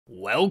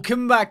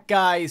Welcome back,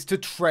 guys, to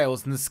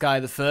Trails in the Sky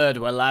the Third,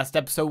 where last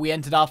episode we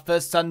entered our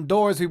first sun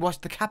door as we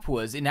watched the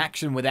Capuas in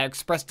action with our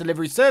express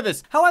delivery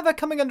service. However,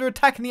 coming under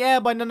attack in the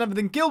air by none other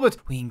than Gilbert,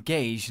 we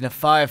engaged in a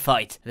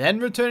firefight. Then,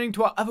 returning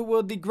to our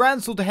otherworldly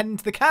Gransel to head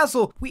into the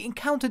castle, we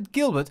encountered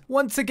Gilbert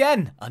once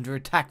again, under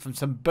attack from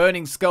some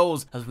burning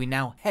skulls, as we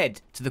now head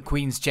to the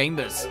Queen's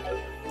chambers.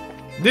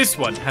 This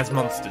one has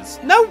monsters.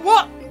 No,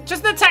 what?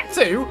 Just an attack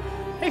too?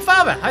 Hey,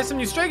 Father, I have some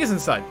new Stragers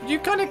inside. Would you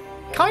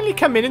kindly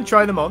come in and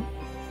try them on?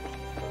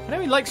 I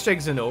know he likes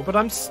Stragers and all, but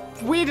I'm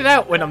weirded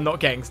out when I'm not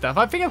getting stuff.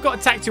 I think I've got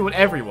attack 2 on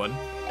everyone.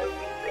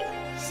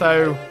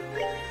 So,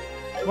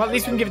 well, at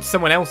least we can give it to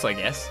someone else, I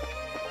guess.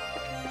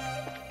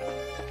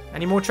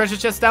 Any more treasure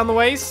chests down the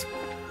ways?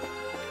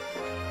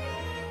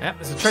 Yep,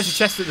 there's a treasure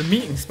chest at the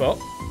meeting spot.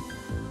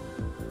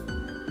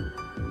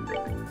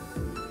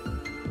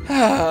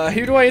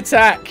 Who do I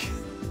attack?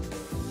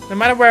 No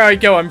matter where I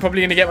go, I'm probably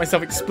going to get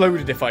myself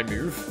exploded if I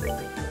move.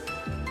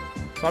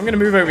 So I'm going to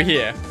move over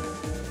here.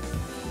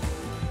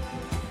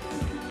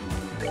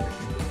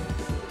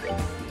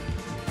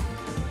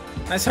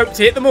 Let's hope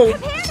to hit them all.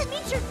 Prepare to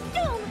meet your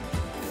doom.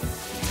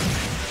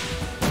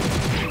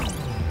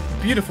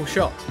 Beautiful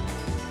shot.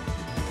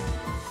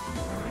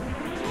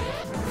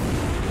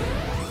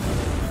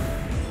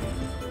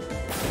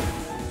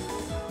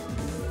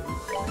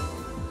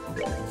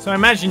 So I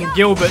imagine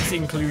Gilbert's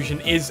inclusion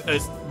is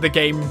the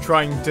game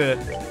trying to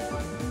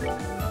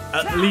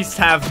at least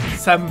have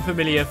some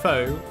familiar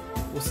foe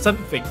or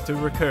something to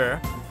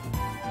recur.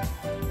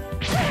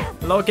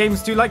 A lot of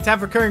games do like to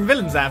have recurring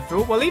villains after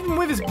all. Well, even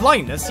with his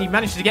blindness, he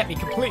managed to get me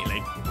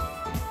completely.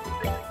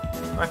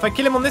 Right, if I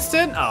kill him on this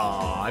turn,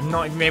 I'm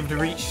not even able to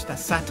reach.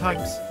 That's sad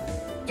times.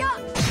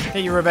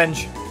 Get your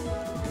revenge.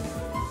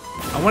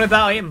 I wanted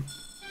that item.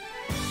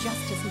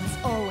 Justice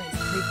must always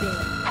prevail.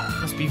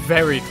 Must be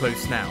very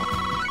close now.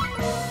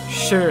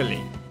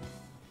 Surely.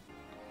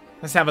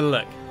 Let's have a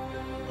look.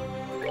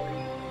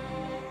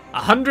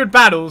 100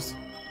 battles,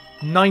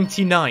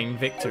 99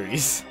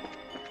 victories.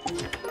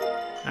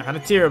 I've had a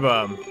tear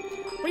bomb.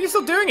 What are you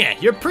still doing here?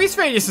 You're a priest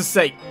for ages'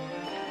 sake.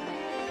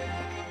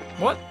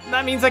 What?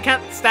 That means I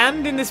can't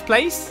stand in this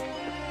place?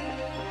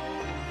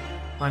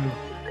 I'm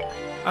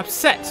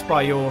upset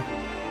by your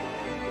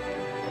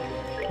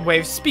way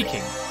of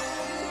speaking.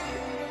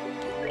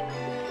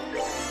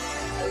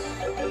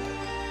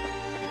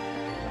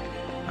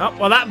 Oh,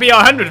 well, that'd be our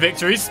 100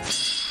 victories.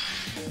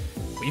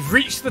 We've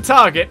reached the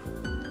target.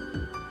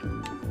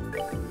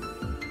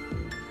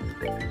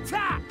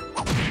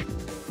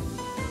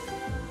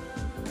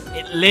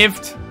 It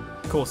lived.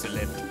 Of course it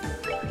lived.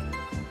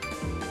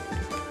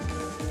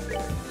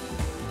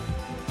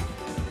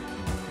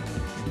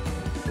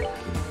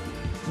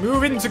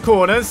 Move into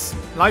corners.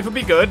 Life will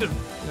be good.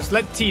 Just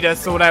let Tita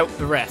sort out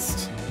the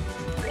rest.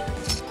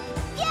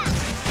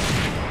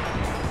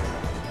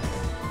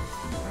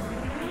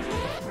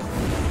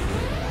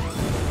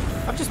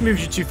 I've just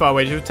moved you too far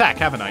away to attack,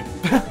 haven't I?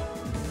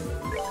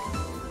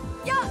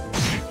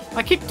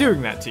 I keep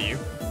doing that to you.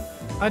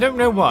 I don't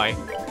know why.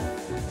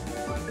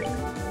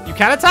 You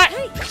can attack?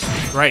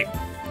 Great.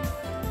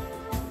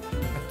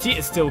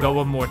 Tita's still got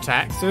one more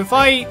attack, so if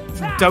I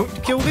don't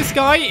kill this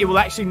guy, it will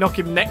actually knock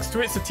him next to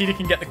it so Tita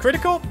can get the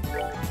critical.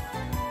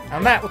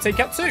 And that will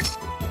take out 2.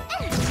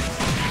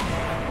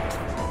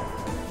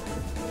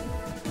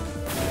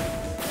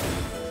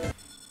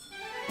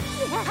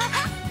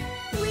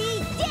 We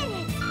did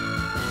it!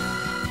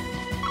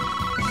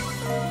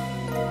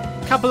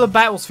 Couple of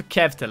battles for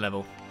Kev to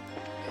level.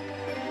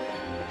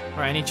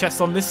 Right, any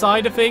chests on this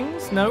side of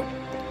things? No.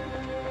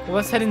 Well,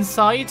 let's head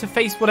inside to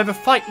face whatever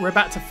fight we're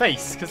about to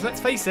face. Because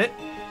let's face it,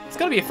 it's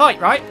got to be a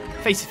fight, right?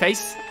 Face to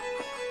face.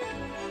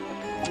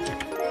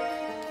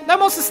 No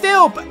monster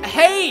still, but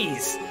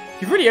Haze!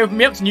 You've really opened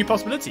me up to new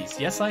possibilities.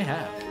 Yes, I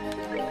have.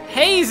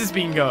 Haze has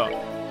been got.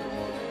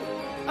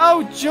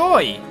 Oh,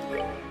 joy!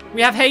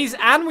 We have Haze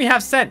and we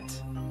have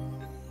Scent.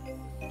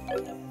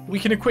 We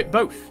can equip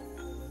both.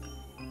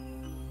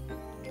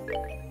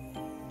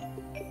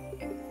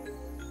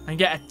 And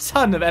get a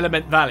ton of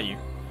element value.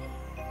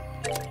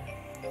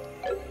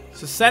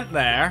 So Scent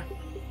there.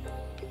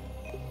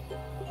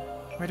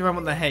 Where do I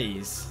want the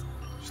Haze?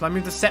 Shall I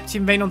move the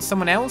Septium Vein on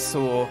someone else,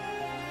 or...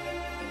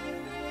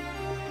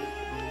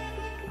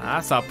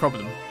 that's our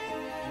problem.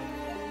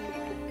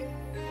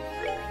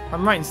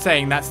 I'm right in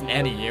saying that's an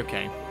any,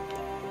 okay.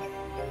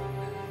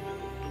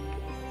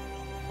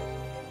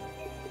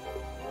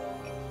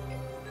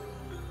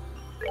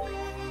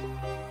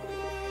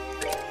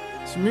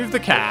 So move the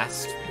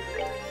cast.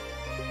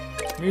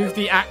 Move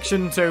the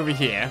action to over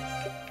here.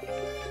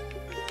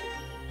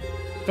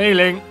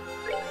 Failing.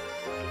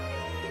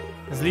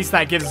 At least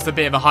that gives us a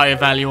bit of a higher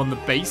value on the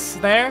base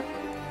there.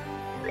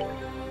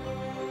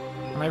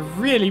 And I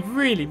really,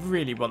 really,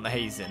 really want the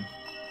Haze in.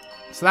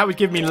 So that would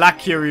give me La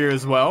Curia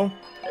as well.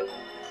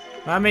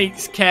 That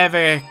makes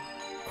Kev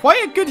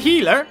quite a good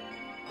healer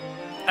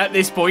at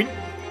this point.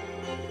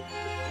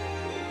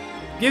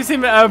 Gives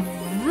him a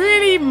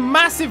really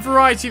massive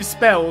variety of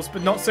spells,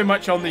 but not so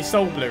much on the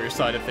Soul Blur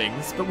side of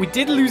things. But we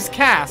did lose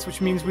cast,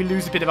 which means we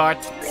lose a bit of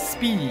our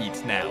speed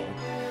now,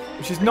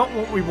 which is not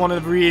what we want to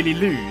really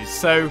lose.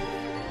 So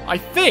I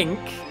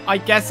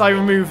guess I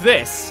remove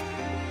this.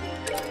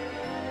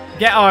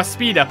 Get our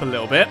speed up a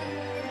little bit.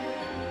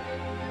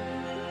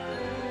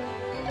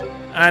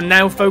 And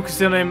now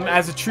focus on him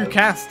as a true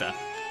caster.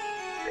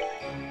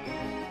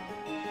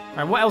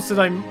 Alright,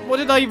 what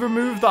did I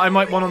remove that I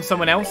might want on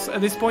someone else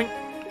at this point?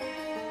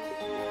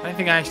 I don't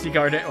think I actually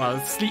got it. Well,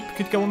 sleep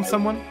could go on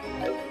someone.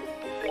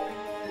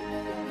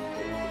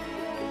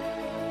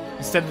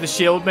 Instead of the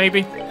shield,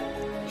 maybe.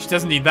 She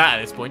doesn't need that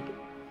at this point.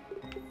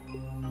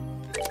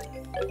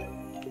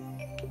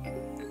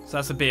 So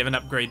that's a bit of an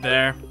upgrade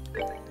there.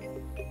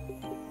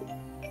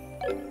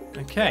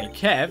 Okay,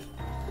 Kev.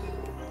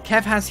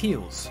 Kev has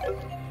heals.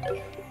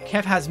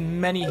 Kev has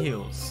many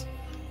heals.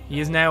 He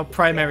is now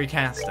primary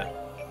caster.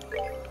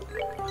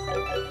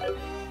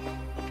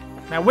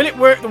 Now, will it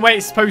work the way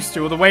it's supposed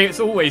to, or the way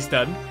it's always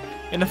done,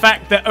 in the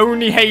fact that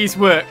only haze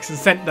works and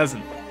scent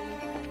doesn't?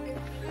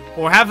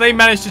 Or have they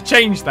managed to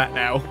change that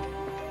now?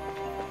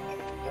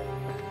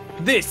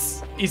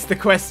 This is the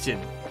question.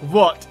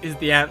 What is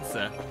the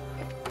answer?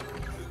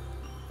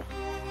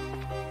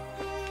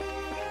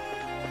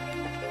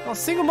 Oh,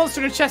 single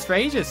monster in a chest for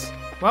ages.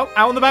 Well,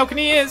 out on the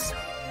balcony he is.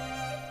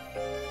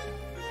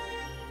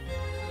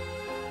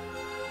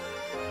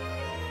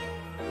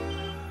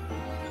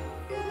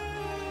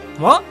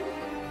 What?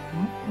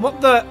 What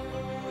the?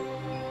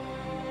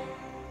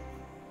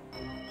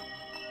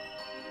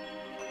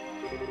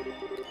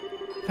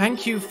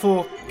 Thank you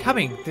for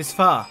coming this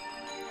far.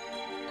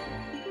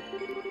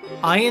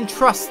 I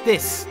entrust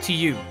this to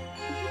you.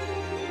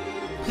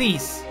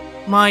 Please,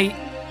 my...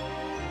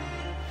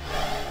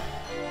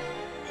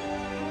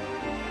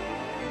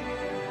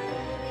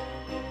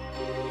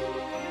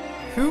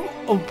 Who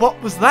or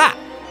what was that?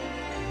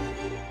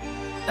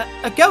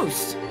 A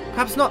ghost?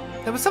 Perhaps not.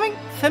 There was something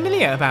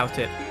familiar about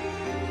it.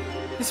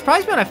 It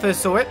surprised me when I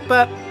first saw it,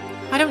 but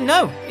I don't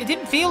know. It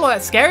didn't feel all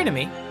that scary to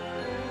me.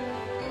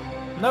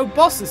 No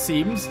boss, it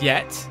seems,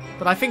 yet,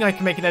 but I think I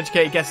can make an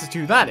educated guess as to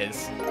who that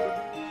is.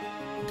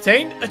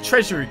 Obtain a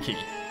treasury key.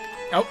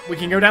 Oh, we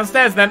can go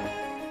downstairs then.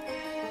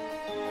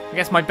 I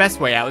guess my best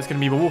way out is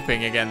going to be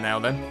warping again now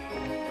then.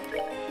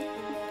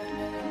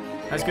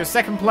 Let's go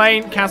second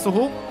plane, Castle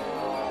Hall.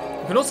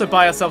 We can also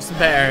buy ourselves some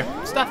better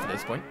stuff at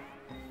this point.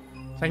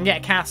 So I can get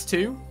a cast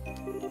too.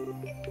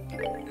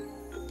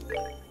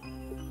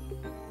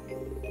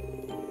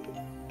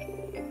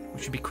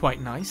 Which would be quite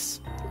nice.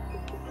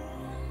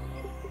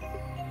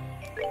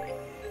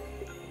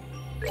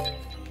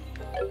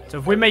 So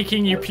if we're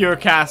making you pure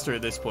caster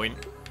at this point,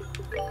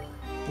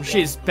 which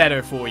is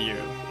better for you,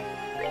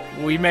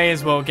 we may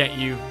as well get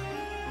you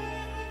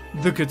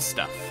the good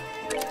stuff.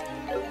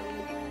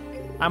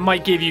 I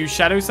might give you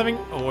shadow something,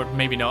 or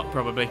maybe not,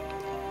 probably.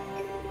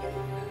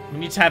 We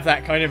need to have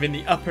that kind of in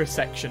the upper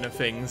section of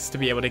things to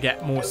be able to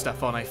get more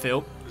stuff on, I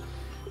feel.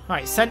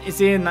 Alright, scent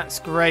is in, that's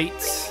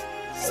great.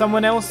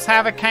 Someone else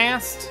have a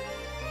cast?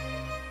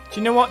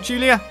 Do you know what,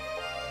 Julia?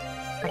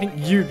 I think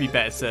you'd be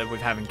better served with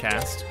having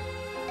cast.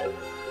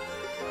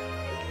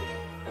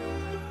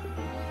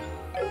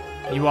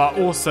 You are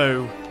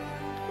also,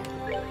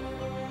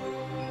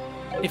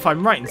 if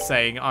I'm right in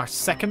saying, our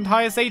second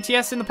highest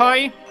ATS in the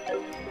party.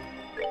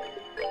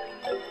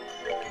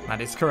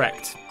 That is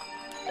correct.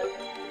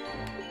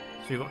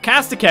 So we've got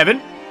Caster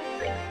Kevin.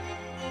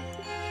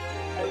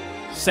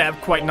 Set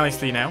up quite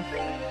nicely now.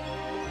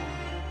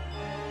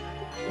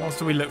 What else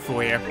do we look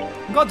for here?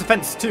 We've got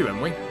defense too,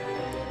 haven't we?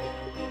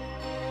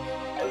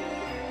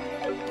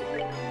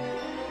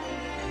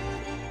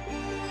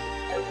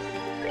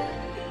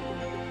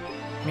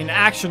 I mean,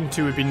 action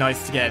 2 would be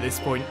nice to get at this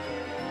point.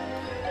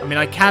 I mean,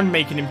 I can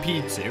make an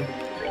impede 2.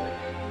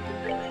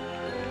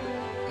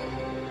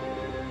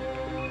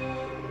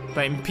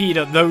 But impede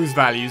at those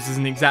values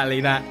isn't exactly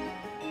that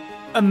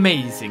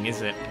amazing,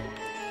 is it?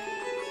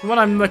 The one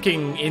I'm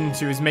looking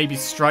into is maybe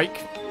strike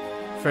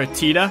for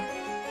Tita,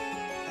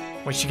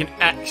 where she can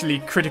actually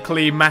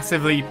critically,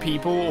 massively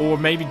people, or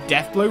maybe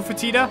death blow for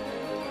Tita.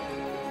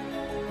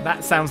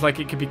 That sounds like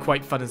it could be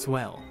quite fun as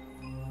well.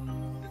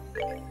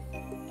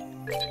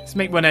 Let's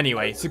make one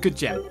anyway. It's a good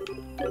gem.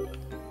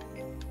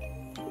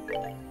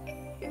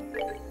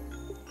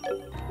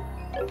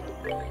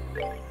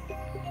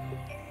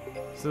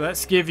 So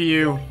let's give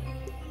you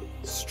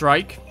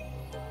strike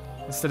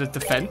instead of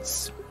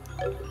defense.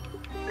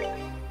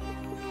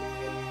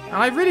 And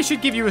I really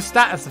should give you a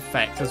status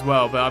effect as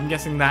well, but I'm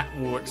guessing that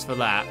works for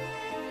that.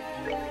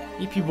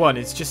 EP1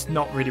 is just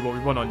not really what we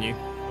want on you.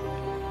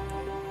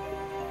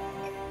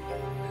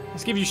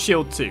 Let's give you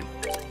shield 2.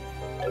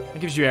 That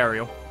gives you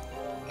aerial.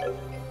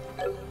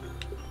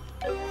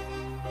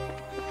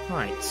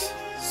 Right,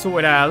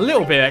 sorted out a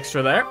little bit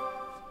extra there.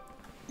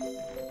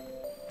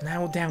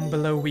 Now down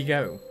below we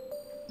go.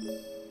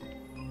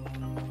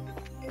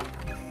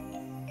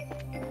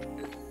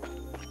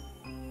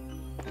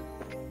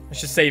 I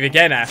should save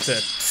again after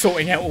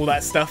sorting out all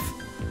that stuff.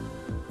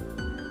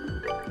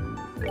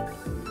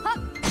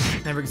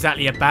 never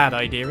exactly a bad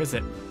idea, is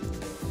it?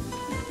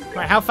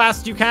 Right, how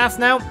fast do you cast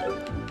now?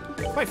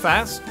 Quite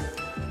fast.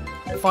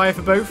 Fire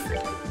for both.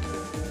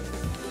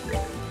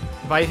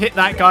 If I hit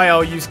that guy,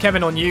 I'll use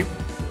Kevin on you.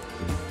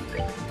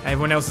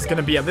 Everyone else is going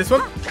to be at this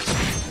one.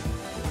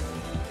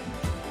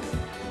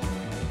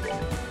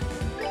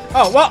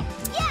 Oh, what?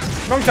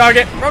 Wrong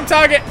target. Wrong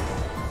target.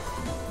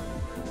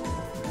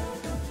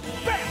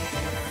 Bam.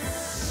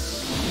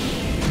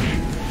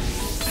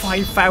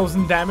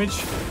 5,000 damage.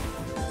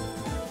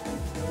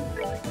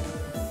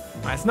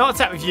 Right, it's not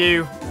attack with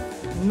you.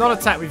 Not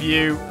attack with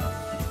you.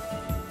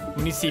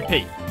 We need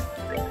CP.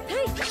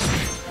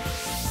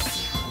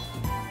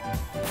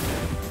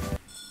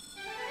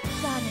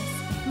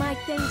 Goddess, my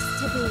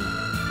thanks to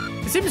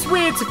thee. It seems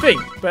weird to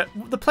think, but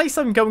the place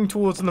I'm going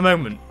towards at the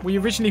moment, we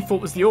originally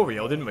thought was the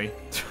Oriole, didn't we?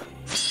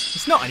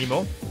 It's not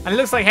anymore. And it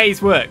looks like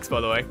Haze works, by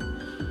the way.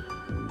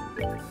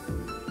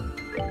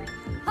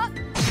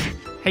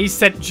 Haze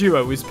Scent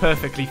Duo is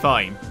perfectly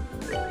fine.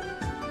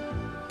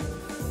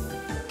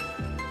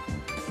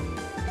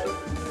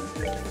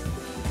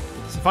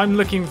 So if I'm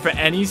looking for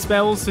any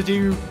spells to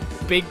do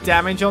big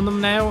damage on them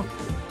now,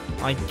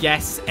 I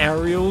guess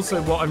aerials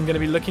are what I'm going to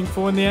be looking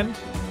for in the end.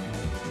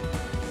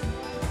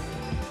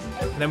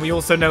 And then we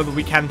also know that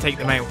we can take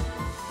them out.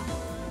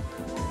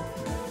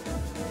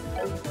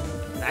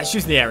 Let's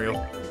use the aerial.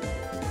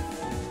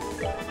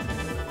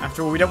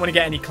 After all, we don't want to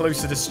get any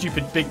closer to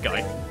stupid big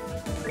guy.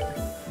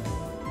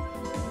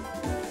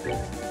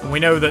 And we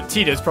know that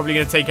Tita's probably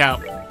going to take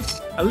out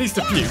at least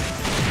a few.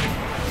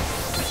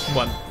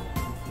 One.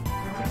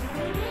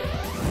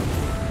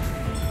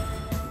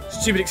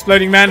 Stupid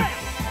exploding man.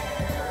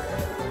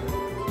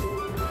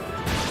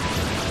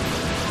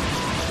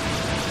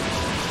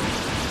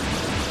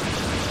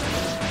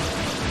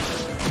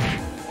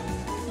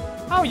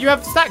 Oh, you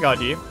have stat guard,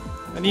 do you?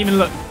 And even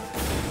look.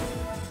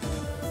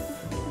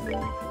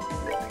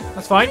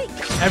 That's fine.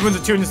 Everyone's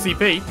at 200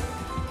 CP.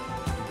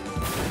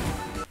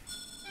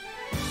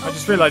 I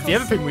just realised the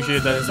other thing we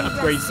should have done is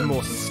upgrade some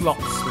more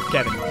slots with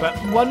Kevin. But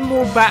one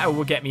more battle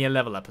will get me a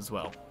level up as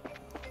well.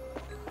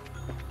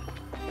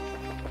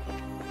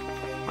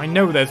 I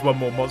know there's one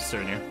more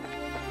monster in here.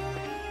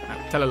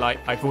 Oh, tell a lie.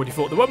 I've already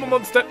fought the one more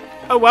monster.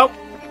 Oh well.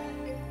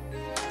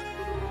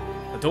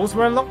 The doors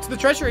were unlocked to the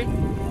treasury.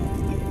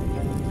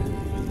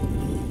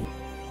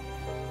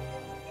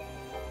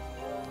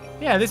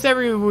 Yeah, this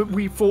area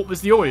we thought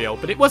was the Oriole,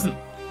 but it wasn't.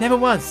 Never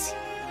was.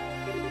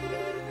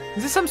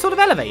 Is this some sort of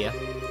elevator?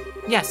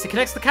 Yes, it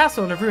connects the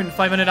castle and a ruined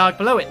 500 arc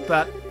below it,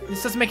 but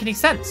this doesn't make any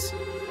sense.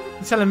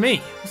 You're telling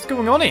me. What's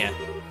going on here?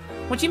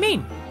 What do you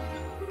mean?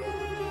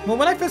 Well,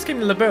 when I first came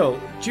to Liberl,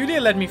 Julia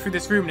led me through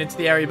this room and into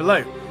the area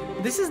below.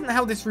 But this isn't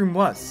how this room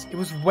was. It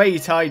was way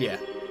tidier.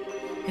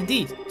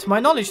 Indeed, to my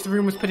knowledge, the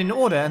room was put in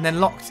order and then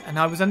locked, and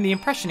I was under the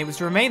impression it was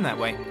to remain that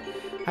way.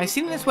 I've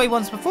seen it this way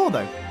once before,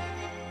 though.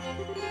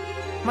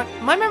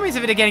 My memories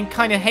of it are getting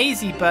kind of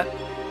hazy, but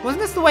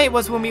wasn't this the way it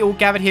was when we all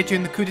gathered here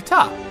during the coup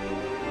d'etat?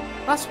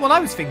 That's what I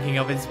was thinking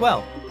of as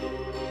well.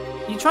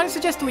 You're trying to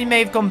suggest that we may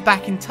have gone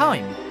back in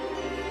time?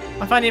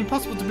 I find it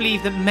impossible to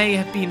believe that may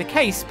have been the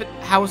case, but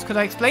how else could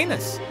I explain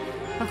this?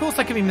 Of course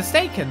I could be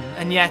mistaken,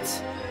 and yet...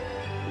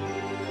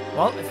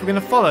 Well, if we're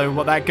going to follow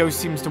what that ghost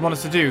seems to want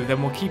us to do,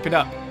 then we'll keep it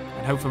up,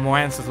 and hope for more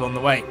answers along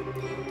the way.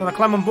 Then I'll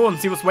climb on board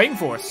and see what's waiting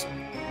for us.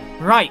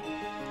 Right.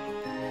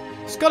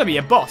 It's got to be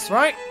a boss,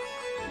 right?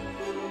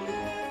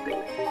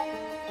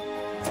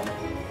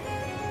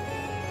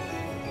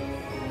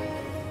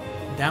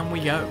 Down we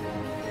go.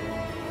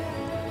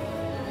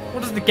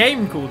 What does the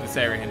game call this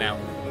area now?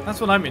 That's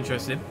what I'm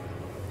interested in.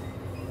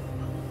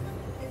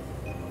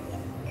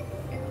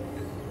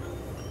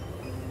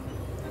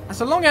 That's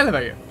a long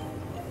elevator.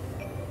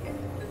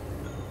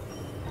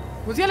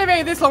 Was the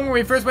elevator this long when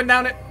we first went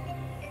down it?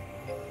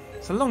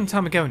 It's a long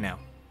time ago now.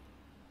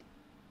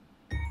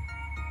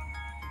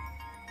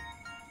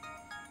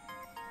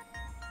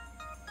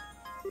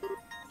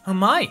 Oh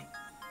my!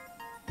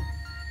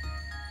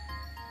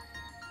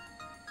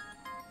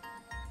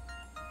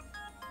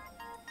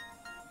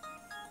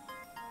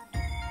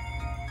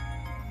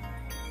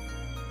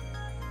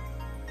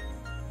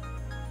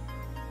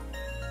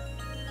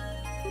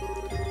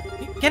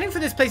 Getting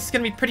through this place is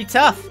going to be pretty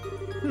tough.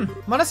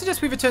 Might I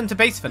suggest we return to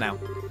base for now?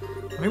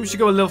 I think we should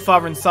go a little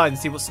farther inside and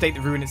see what state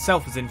the ruin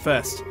itself is in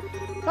first.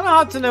 Kind of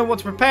hard to know what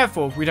to prepare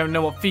for if we don't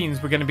know what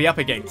fiends we're going to be up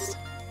against.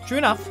 True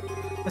enough.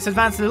 Let's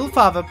advance a little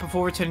farther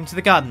before returning to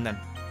the garden then.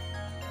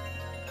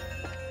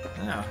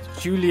 Now,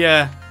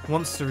 Julia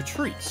wants to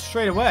retreat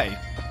straight away.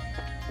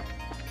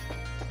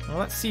 Well,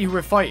 let's see who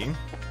we're fighting.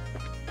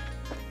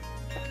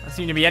 Doesn't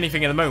seem to be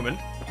anything at the moment.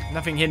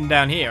 Nothing hidden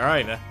down here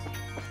either.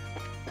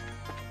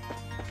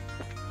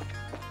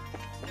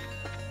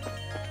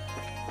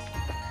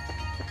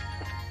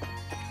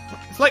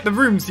 It's like the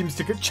room seems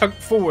to chunk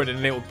forward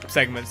in little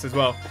segments as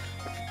well.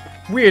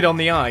 Weird on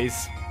the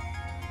eyes.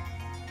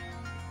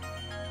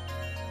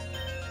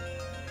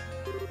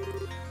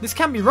 This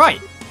can't be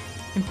right.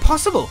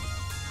 Impossible.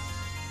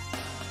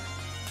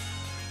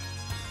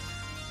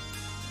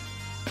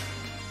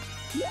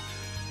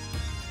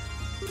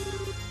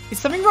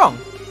 something wrong?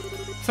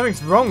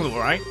 Something's wrong,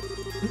 alright.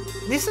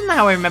 This isn't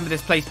how I remember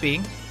this place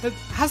being.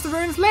 Has the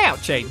ruins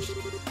layout changed?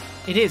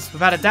 It is,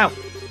 without a doubt.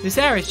 This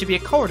area should be a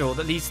corridor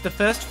that leads to the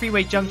first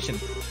freeway junction.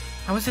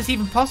 How is this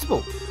even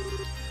possible?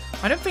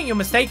 I don't think you're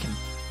mistaken.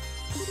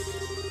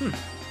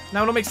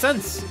 Now it all makes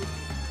sense.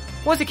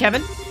 What is it,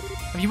 Kevin?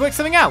 Have you worked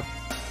something out?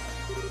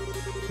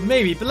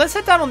 Maybe, but let's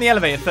head down on the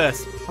elevator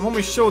first. I'm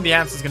almost sure the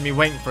answer's going to be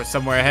waiting for us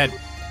somewhere ahead.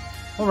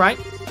 Alright,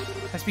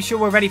 let's be sure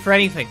we're ready for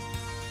anything.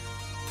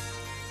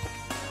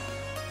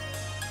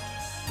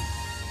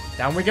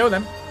 Down we go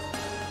then.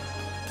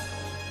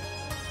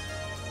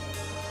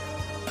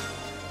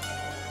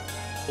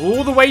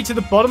 All the way to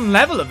the bottom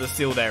level of the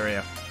sealed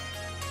area.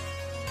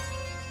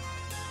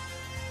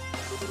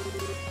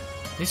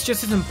 This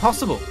just isn't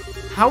possible.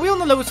 How are we on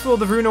the lowest floor of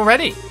the rune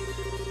already?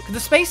 Could the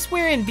space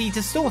we're in be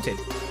distorted?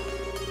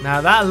 Now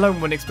that alone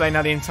wouldn't explain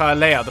how the entire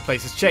layout of the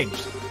place has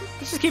changed.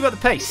 Let's just keep up the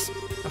pace.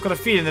 I've got a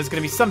feeling there's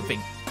going to be something,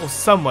 or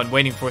someone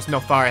waiting for us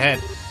not far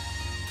ahead.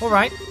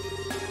 Alright,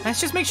 let's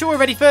just make sure we're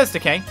ready first,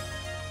 okay?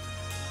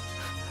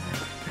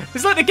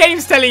 It's like the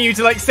game's telling you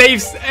to like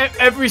save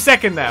every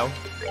second now.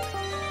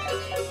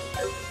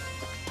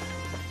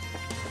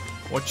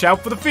 Watch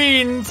out for the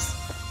fiends!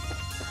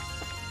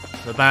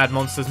 The bad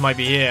monsters might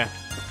be here.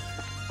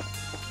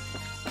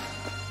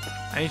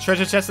 Any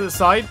treasure chests at the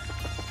side?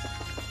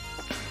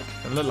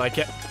 Doesn't look like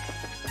it.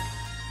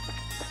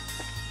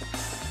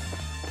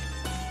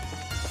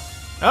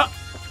 Oh!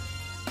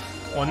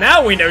 Well,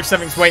 now we know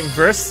something's waiting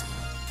for us.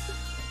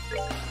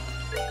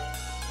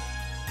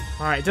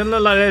 Alright, doesn't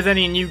look like there's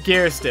any new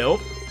gear still.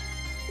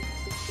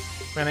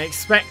 And I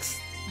expect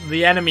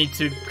the enemy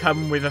to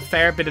come with a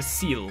fair bit of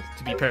seal,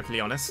 to be perfectly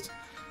honest.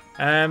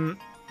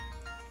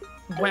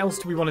 What else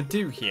do we want to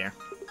do here?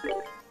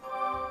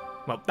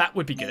 Well, that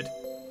would be good.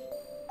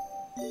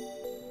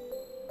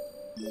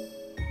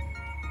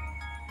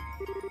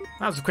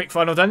 That was a quick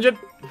final dungeon.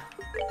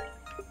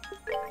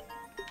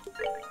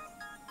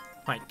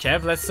 Right,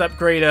 Kev, let's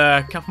upgrade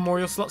a couple more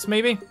of your slots,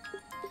 maybe?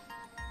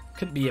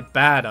 Couldn't be a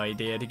bad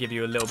idea to give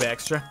you a little bit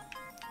extra.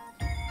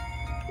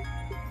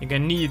 You're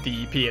gonna need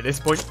the EP at this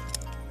point.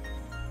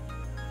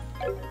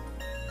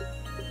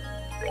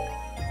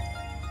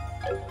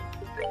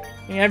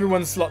 I think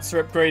everyone's slots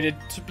are upgraded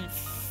to be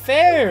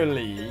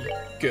fairly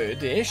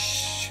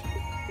good-ish.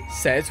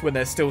 Says when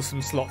there's still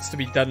some slots to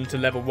be done to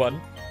level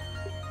 1.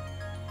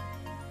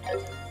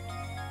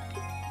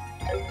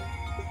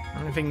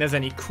 I don't think there's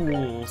any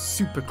cool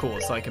super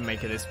cores I can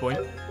make at this point.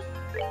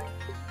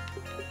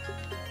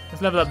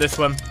 Let's level up this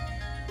one.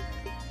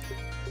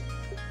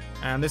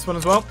 And this one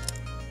as well.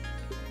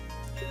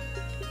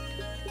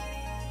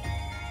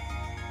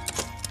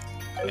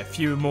 Get a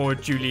few more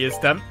Julia's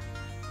done.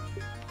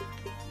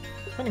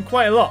 Spending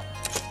quite a lot.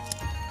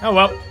 Oh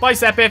well, bye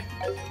Seppi.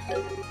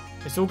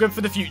 It's all good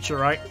for the future,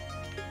 right?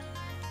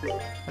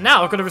 And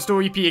now I've got to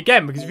restore EP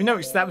again, because if you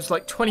noticed that was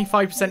like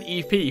 25%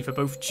 EP for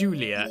both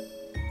Julia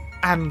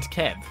and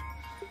Kev.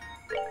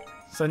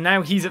 So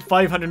now he's at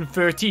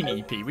 513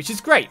 EP, which is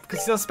great,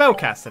 because he's a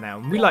spellcaster now,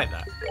 and we like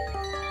that.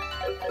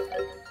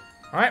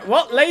 Alright,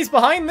 what lays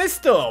behind this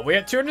door? We're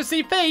at 200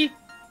 CP.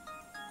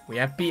 We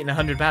have beaten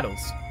 100 battles.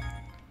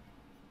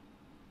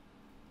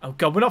 Oh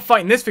god, we're not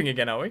fighting this thing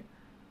again, are we?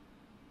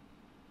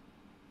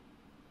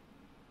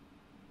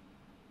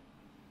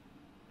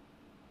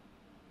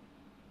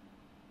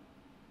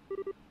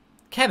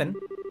 Kevin?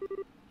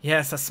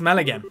 Yes, that smell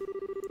again.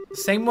 The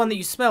same one that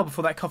you smelled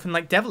before that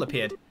coffin-like devil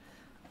appeared.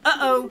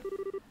 Uh-oh.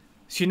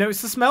 So you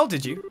noticed the smell,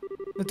 did you?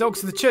 The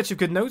dogs of the church have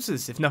good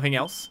noses, if nothing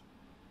else.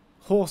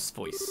 Hoarse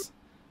voice.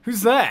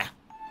 Who's there?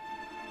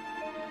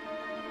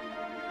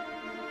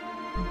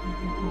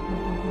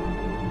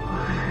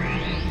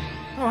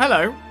 Oh,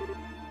 hello.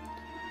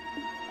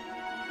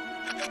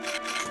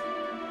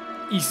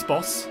 East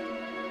boss.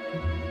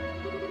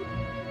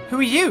 Who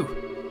are you?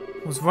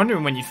 I was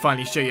wondering when you'd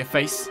finally show your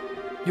face.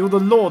 You're the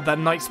lord that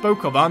knight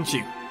spoke of, aren't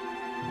you?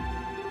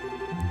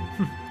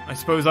 I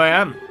suppose I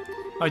am.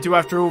 I do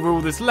after all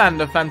rule this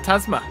land of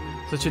Phantasma.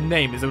 Such a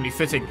name is only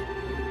fitting.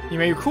 You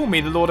may call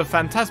me the Lord of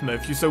Phantasma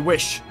if you so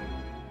wish.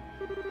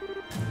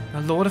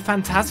 The Lord of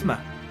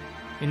Phantasma?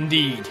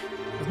 Indeed.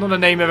 There's not a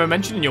name ever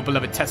mentioned in your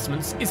beloved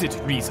testaments, is it,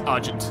 Rhys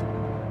Argent?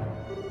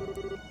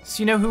 So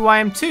you know who I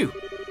am too?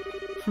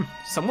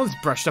 Someone's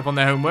brushed up on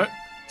their homework.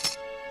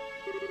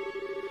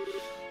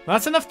 Well,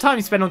 that's enough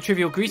time spent on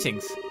trivial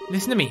greetings.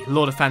 Listen to me,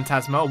 Lord of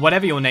Phantasma, or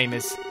whatever your name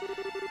is.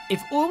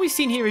 If all we've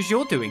seen here is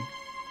your doing,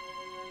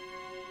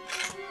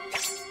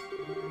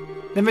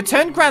 then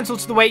return Gransel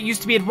to the way it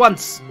used to be at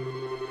once.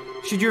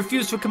 Should you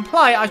refuse to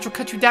comply, I shall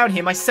cut you down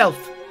here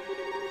myself.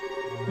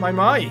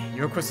 My,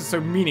 your request is so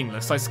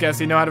meaningless, I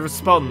scarcely know how to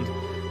respond.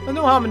 There's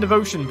no harm in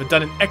devotion, but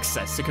done in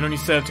excess, it can only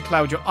serve to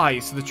cloud your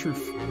eyes to the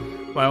truth.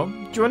 Well,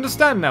 do you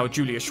understand now,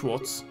 Julia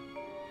Schwartz?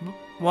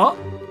 What?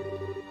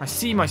 I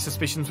see my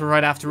suspicions were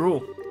right after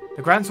all.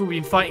 The Gransel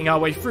we've been fighting our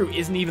way through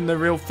isn't even the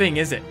real thing,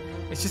 is it?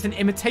 It's just an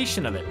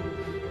imitation of it.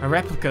 A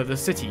replica of the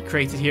city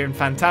created here in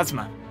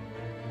Phantasma.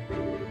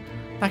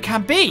 That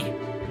can't be!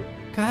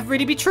 Can that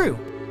really be true?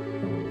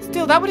 It's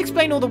Still, that would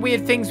explain all the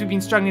weird things we've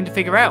been struggling to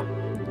figure out.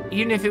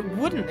 Even if it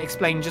wouldn't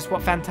explain just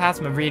what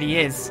Phantasma really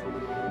is.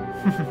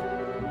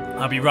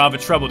 I'd be rather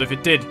troubled if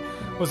it did.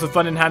 What's the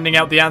fun in handing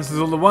out the answers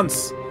all at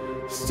once?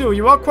 Still,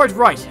 you are quite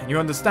right, and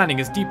your understanding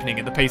is deepening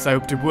at the pace I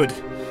hoped it would.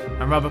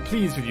 I'm rather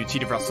pleased with you,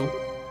 Cheetah Russell.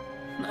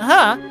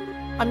 Huh?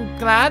 I'm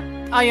glad.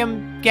 I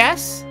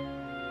guess?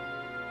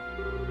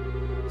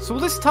 So all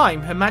this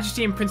time, Her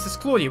Majesty and Princess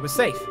Claudia were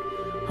safe.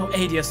 Oh,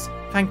 Adius,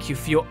 thank you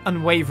for your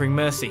unwavering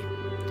mercy.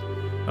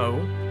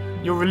 Oh?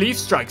 Your relief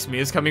strikes me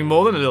as coming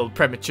more than a little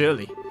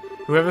prematurely.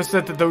 Whoever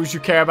said that those you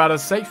care about are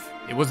safe?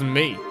 It wasn't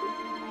me.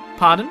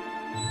 Pardon?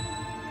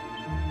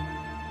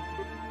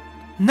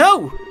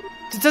 No!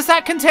 Does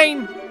that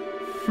contain...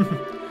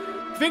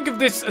 Think of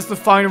this as the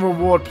final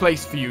reward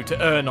placed for you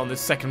to earn on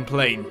this second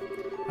plane.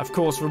 Of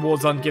course,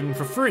 rewards aren't given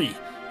for free.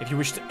 If you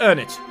wish to earn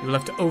it, you will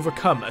have to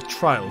overcome a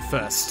trial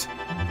first.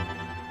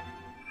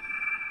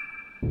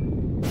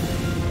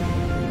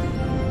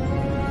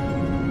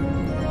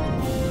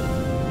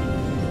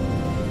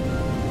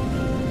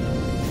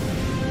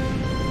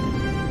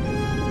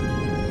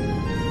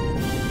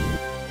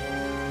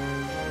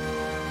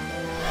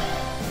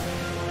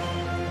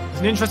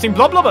 An interesting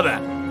blob blobber there.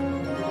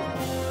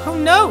 Oh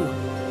no!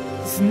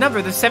 This is another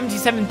of the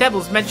 77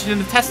 devils mentioned in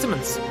the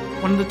Testaments.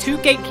 One of the 2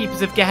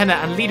 gatekeepers of Gehenna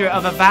and leader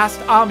of a vast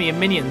army of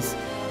minions.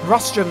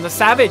 Rostrum the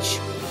Savage.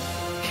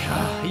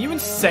 Are you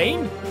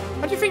insane?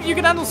 How do you think you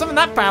can handle something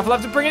that powerful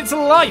after bringing it to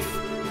life?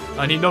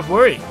 I need not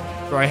worry,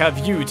 for I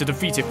have you to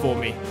defeat it for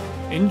me.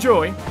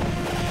 Enjoy.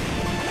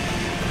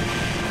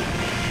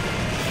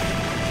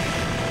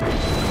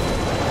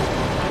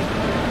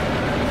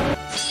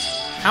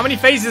 How many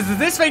phases is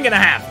this thing gonna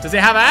have? Does it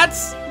have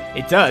ads?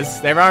 It does.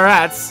 There are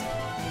ads.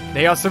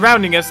 They are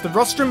surrounding us. The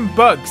Rostrum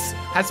Bugs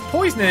has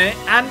poison in it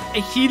and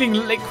a healing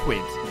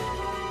liquid.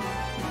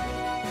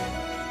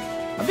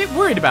 I'm a bit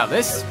worried about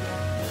this.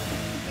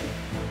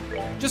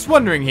 Just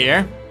wondering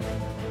here.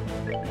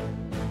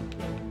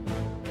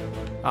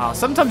 Ah,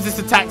 sometimes this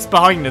attacks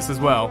behind us as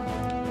well.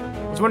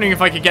 I was wondering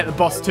if I could get the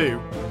boss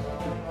too.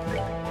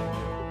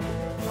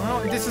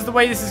 Well, if this is the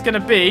way this is gonna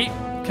be,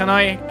 can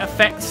I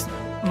affect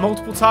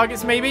multiple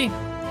targets maybe?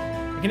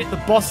 I can hit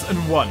the boss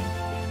and 1.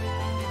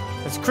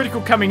 There's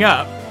critical coming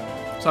up,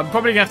 so I'm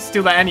probably gonna have to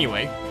steal that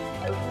anyway.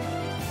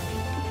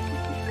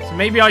 So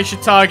maybe I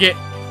should target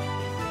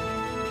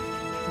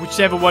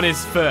whichever one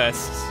is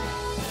first.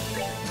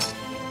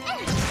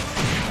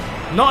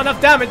 Not enough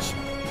damage.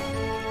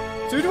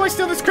 So who do I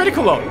steal this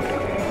critical on?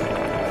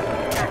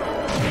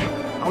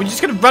 Oh, you're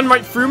just gonna run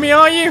right through me,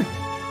 are you?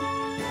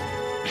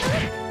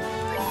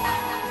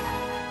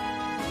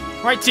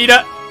 Right,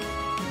 Cheetah.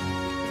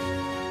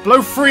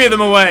 Blow 3 of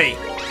them away.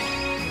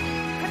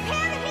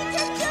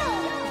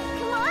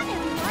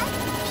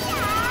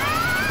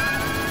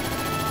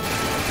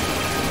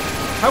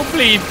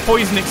 Hopefully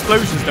poison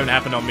explosions don't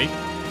happen on me.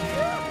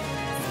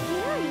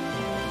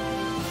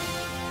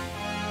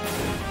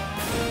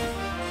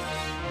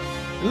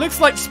 It looks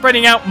like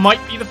spreading out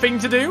might be the thing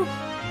to do.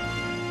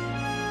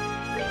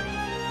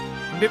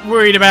 I'm a bit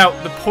worried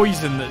about the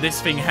poison that this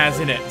thing has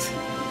in it.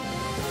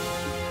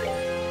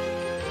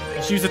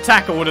 Let's use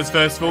attack orders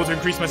first of all to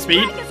increase my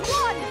speed.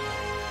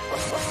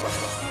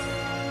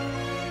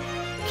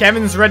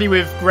 Kevin's ready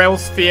with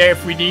Gralsritter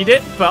if we need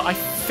it, but I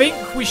think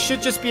we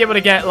should just be able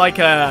to get like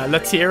a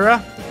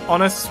Latira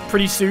on us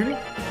pretty soon.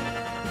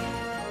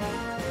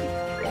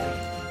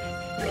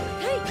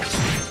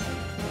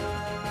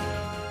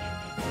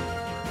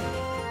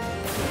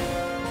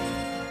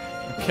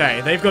 Okay,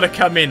 they've got to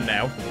come in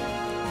now.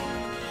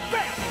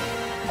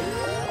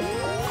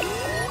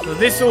 So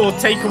this will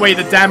take away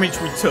the damage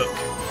we took.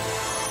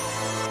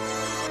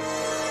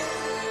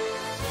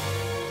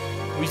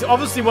 We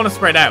obviously want to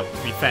spread out,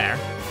 to be fair.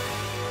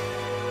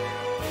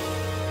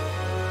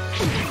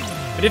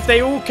 But if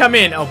they all come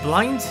in... Oh,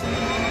 blind?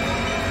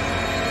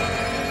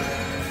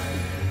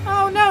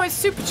 Oh, no,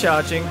 it's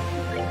supercharging.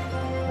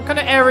 What kind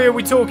of area are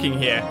we talking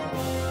here?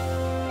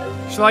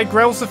 Shall I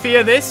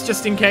Gralsritter this,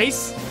 just in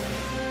case?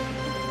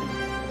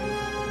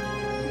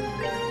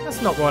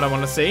 That's not what I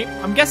want to see.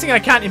 I'm guessing I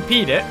can't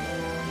impede it.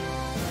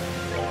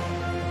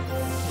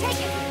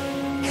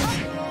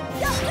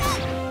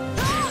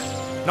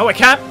 No, I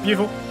can't.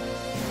 Beautiful.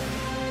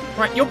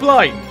 Right, you're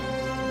blind.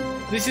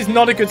 This is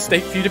not a good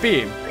state for you to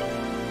be in.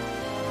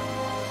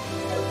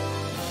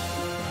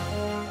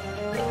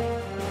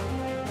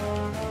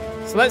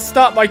 So let's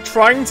start by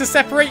trying to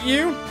separate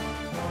you.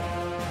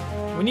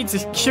 We need to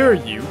cure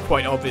you,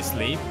 quite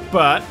obviously,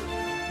 but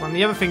one of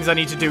the other things I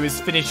need to do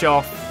is finish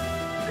off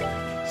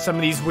some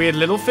of these weird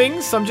little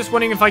things. So I'm just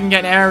wondering if I can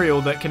get an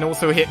aerial that can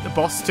also hit the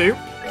boss too.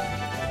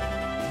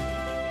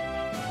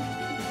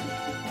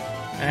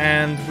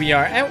 And we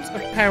are out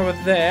of power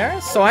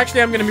there. So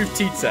actually I'm going to move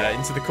Tita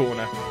into the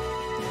corner.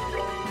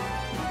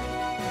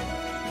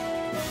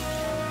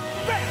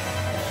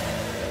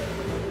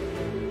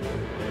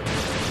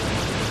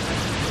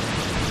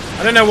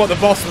 I don't know what the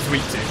boss was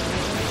weak to.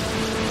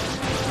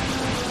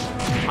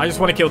 I just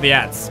want to kill the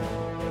ads.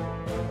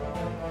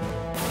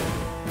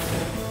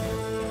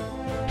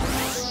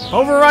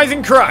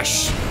 Pulverizing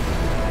Crush.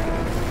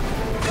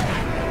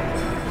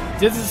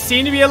 Does it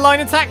seem to be a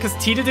line attack because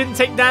Tita didn't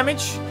take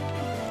damage?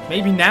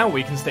 Maybe now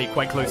we can stay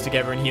quite close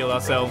together and heal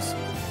ourselves.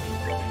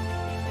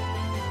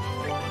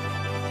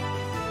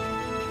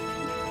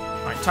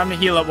 Alright, time to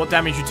heal up what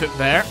damage you took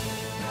there.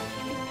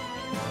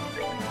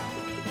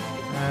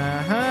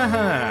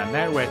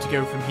 Now where to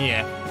go from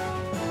here?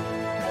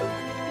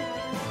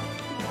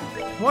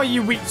 What are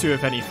you weak to,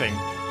 if anything?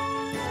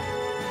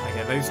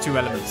 Okay, those two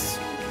elements.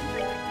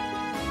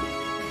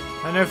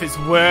 I don't know if it's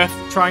worth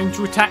trying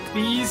to attack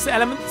these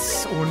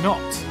elements or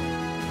not.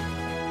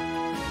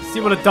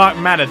 See what a dark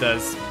matter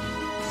does.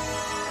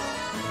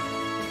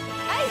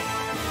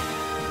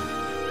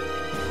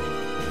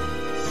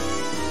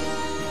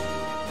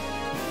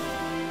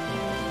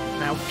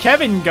 Now,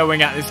 Kevin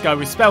going at this guy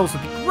with spells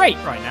would be great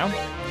right now.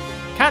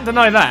 Can't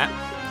deny that.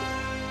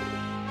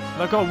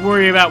 But I've got to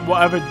worry about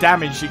what other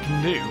damage he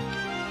can do.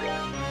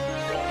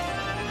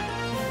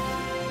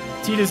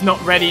 Tita's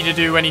not ready to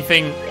do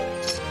anything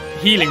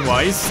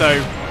healing-wise, so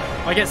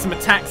if I get some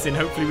attacks in,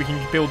 hopefully we can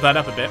build that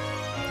up a bit.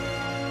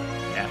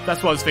 Yeah,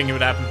 that's what I was thinking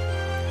would happen.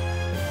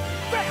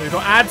 We've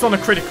got adds on a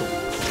critical.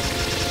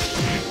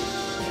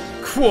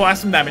 Cool,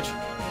 that's some damage.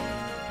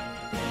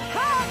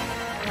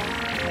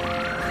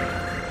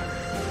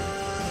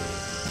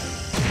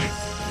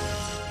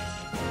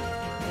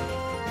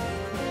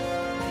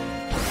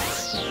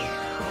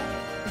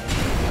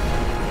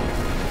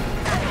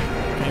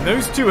 Okay,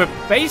 those two are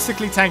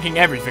basically tanking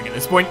everything at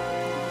this point.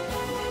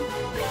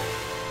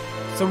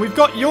 So we've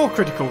got your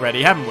critical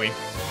ready, haven't we?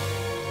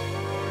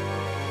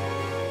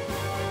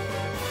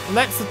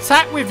 Let's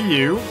attack with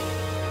you.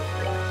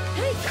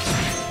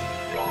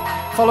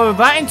 Follow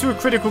that into a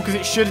critical because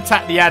it should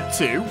attack the ad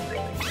too.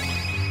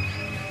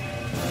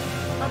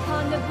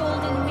 Upon the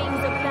golden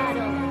wings of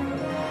battle,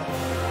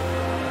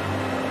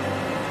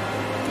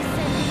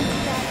 descending to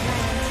that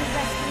land to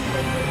rescue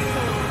wayward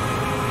souls.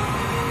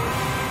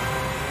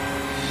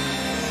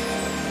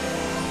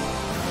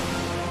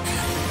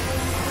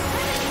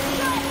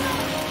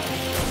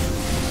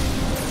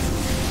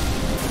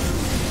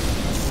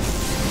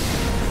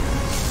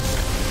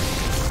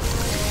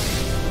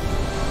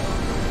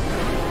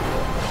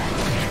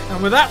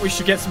 And with that, we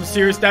should get some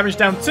serious damage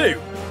down too.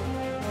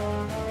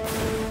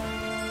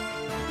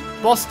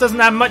 Boss doesn't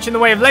have much in the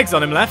way of legs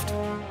on him left.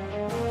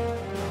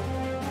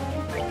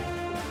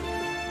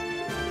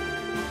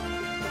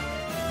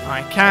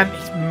 I can't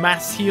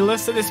mass heal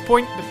us at this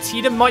point, but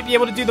Tita might be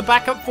able to do the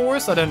backup for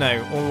us. I don't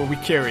know. Or will we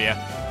Curia?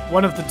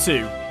 One of the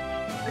two.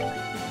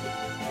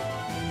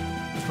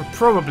 We're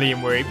probably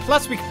in worry.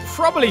 Plus, we could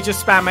probably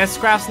just spam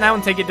S-Crafts now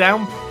and take it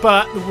down.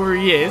 But the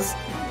worry is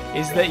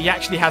that he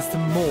actually has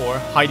some more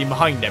hiding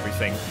behind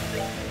everything.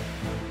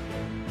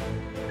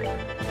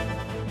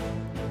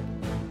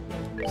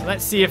 So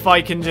let's see if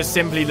I can just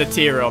simply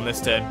Latira on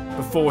this turn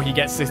before he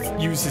gets to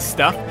use his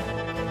stuff.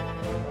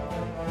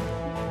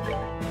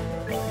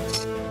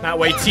 That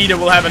way Tita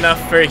will have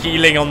enough for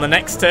healing on the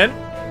next turn.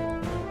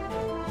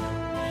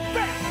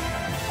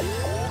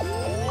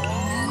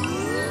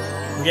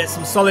 We get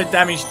some solid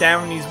damage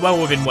down. He's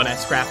well within one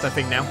S-Craft, I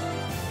think, now.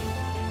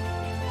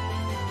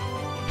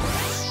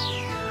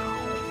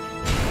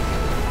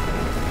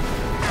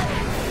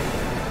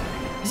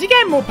 Is he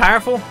getting more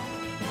powerful?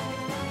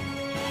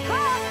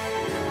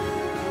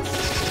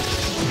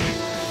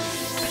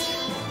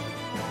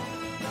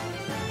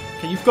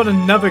 Okay, you've got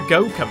another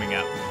go coming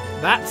up.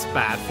 That's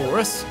bad for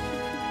us.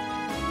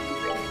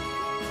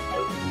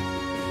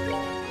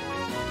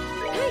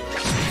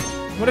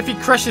 What if he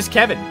crushes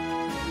Kevin?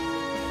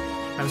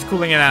 I was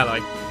calling an ally.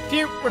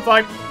 Phew, we're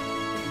fine.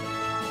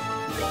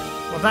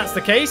 Well, if that's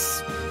the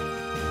case,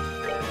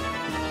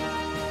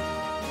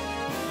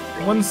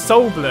 one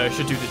Soul Blur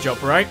should do the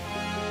job, right?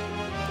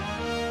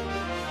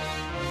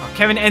 Oh,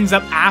 Kevin ends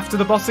up after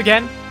the boss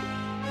again?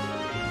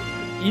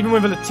 Even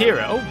with a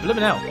Latira. Oh,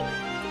 blimmin' hell.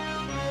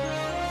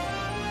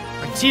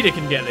 Tita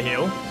can get the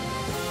heal.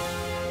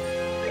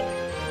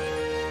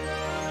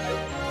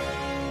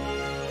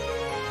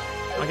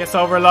 I guess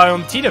I'll rely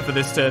on Tita for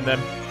this turn then.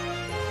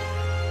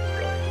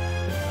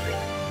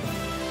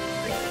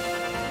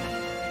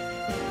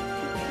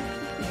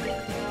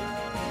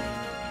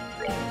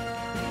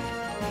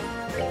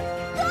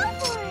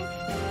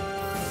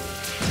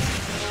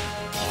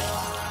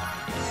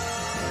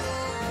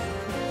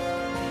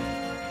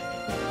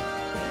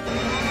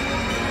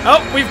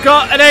 Oh, we've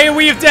got an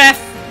AoE of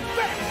death.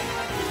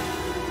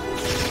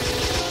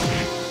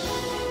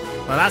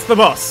 Well, that's the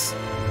boss.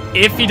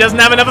 If he doesn't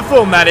have another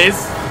form, that is.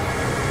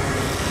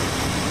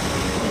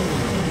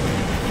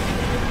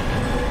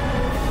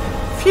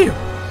 Phew.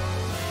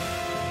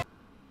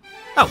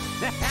 Oh.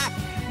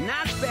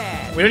 Not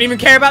bad. We don't even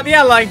care about the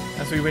ally,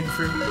 as we went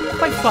through.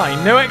 Quite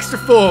fine. No extra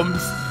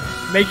forms.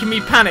 Making me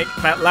panic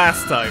about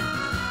last time.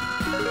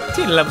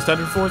 Tina level's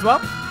 104 as well.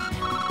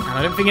 And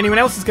I don't think anyone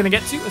else is going to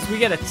get to, as we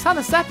get a ton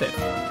of Sepith.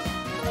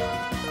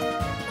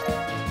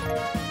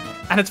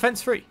 And a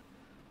defense free.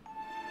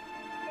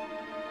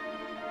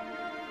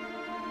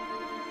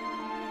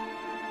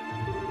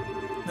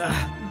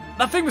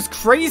 That thing was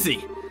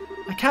crazy.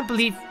 I can't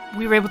believe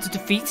we were able to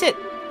defeat it.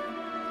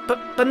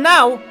 But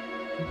now...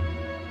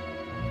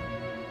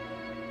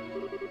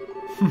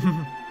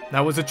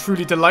 That was a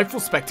truly delightful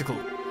spectacle.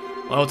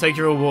 I'll take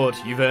your reward.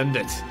 You've earned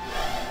it.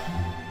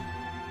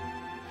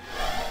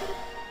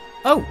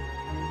 Oh.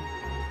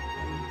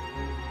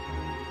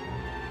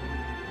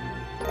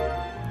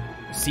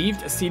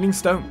 Received a sealing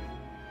stone.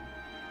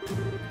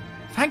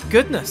 Thank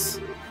goodness.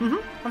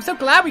 I'm so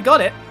glad we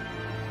got it.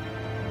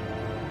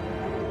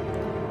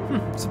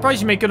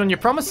 Surprised you made good on your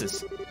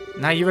promises.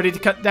 Now you're ready to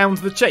cut down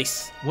to the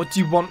chase. What do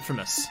you want from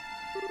us?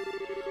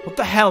 What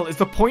the hell is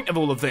the point of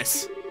all of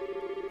this?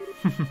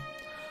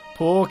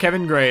 Poor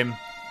Kevin Graham.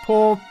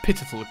 Poor,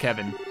 pitiful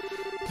Kevin.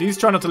 Please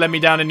try not to let me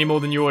down any more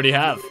than you already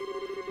have.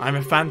 I'm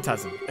a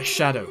phantasm, a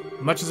shadow.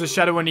 Much as a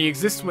shadow only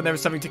exists when there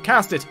is something to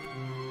cast it,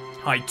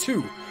 I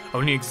too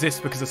only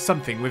exist because of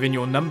something within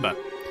your number.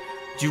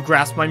 Do you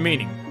grasp my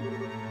meaning?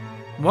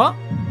 What?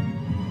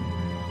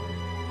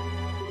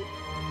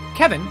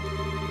 Kevin?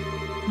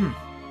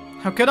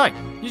 How could I?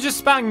 You're just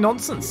spouting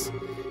nonsense.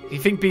 If you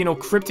think being all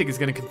cryptic is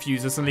going to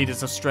confuse us and lead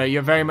us astray,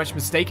 you're very much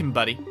mistaken,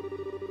 buddy.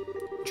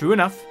 True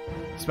enough.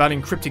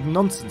 Spouting cryptic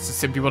nonsense is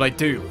simply what I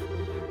do.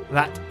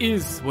 That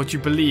is what you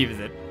believe, is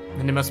it?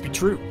 And it must be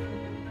true.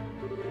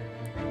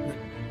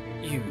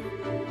 You.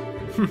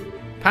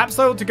 Perhaps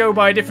I ought to go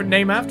by a different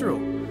name after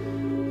all.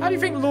 How do you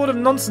think Lord of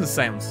Nonsense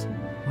sounds?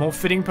 More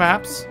fitting,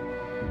 perhaps?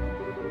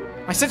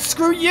 I said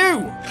screw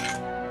you!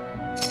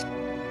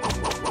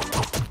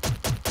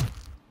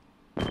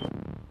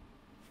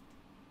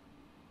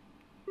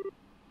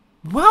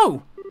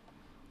 Whoa!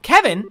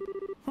 Kevin?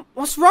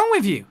 What's wrong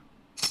with you?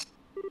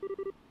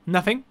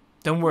 Nothing.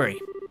 Don't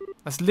worry.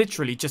 That's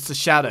literally just a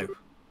shadow.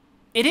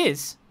 It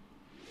is?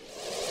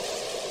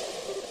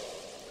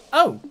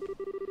 Oh.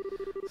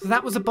 So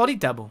that was a body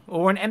double,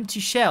 or an empty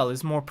shell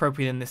is more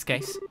appropriate in this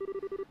case.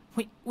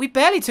 We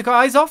barely took our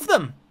eyes off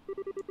them.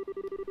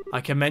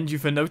 I commend you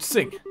for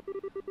noticing.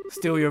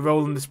 Still, your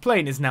role in this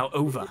plane is now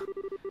over.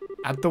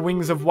 Add the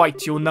wings of white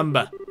to your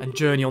number, and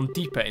journey on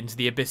deeper into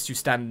the abyss you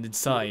stand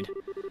inside.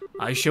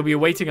 I shall be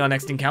awaiting our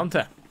next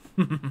encounter.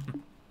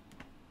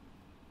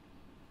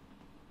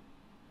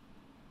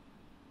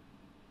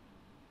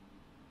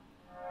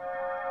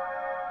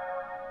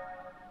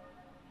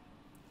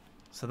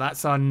 So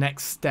that's our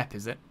next step,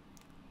 is it?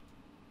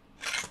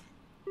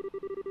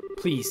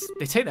 Please,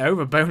 they take their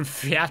overblown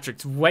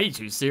theatrics way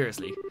too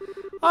seriously.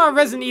 Our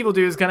Resident Evil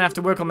dudes gonna have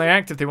to work on their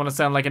act if they want to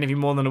sound like anything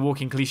more than a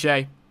walking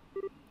cliche.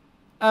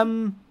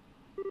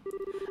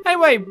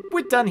 Anyway,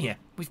 we're done here.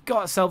 We've got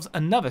ourselves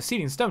another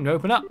sealing stone to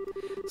open up.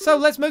 So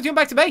let's move on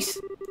back to base.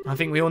 I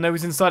think we all know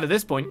who's inside at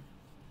this point.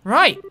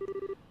 Right.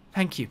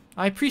 Thank you.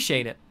 I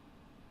appreciate it.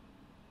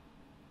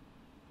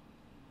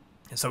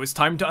 So it's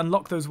time to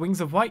unlock those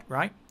wings of white,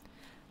 right?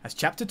 As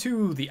Chapter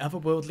 2, the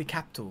otherworldly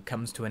capital,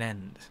 comes to an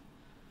end.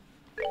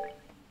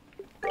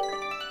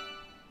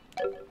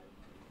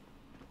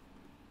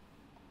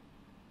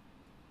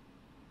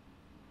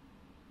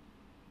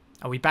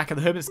 Are we back at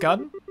the Hermit's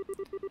Garden?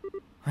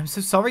 I'm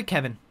so sorry,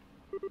 Kevin.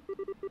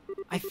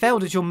 I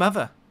failed as your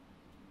mother.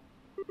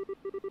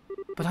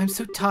 But I'm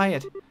so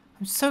tired.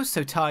 I'm so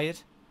tired.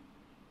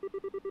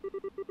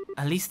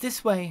 At least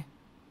this way.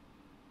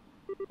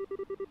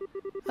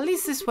 At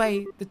least this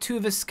way, the two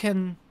of us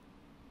can...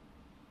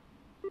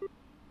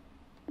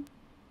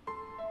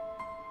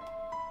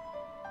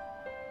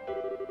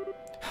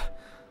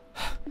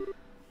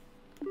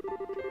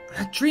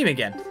 That dream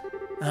again.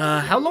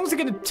 How long is it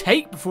going to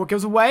take before it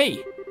goes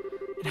away?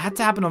 It had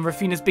to happen on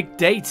Rafina's big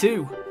day,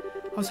 too.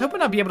 I was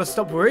hoping I'd be able to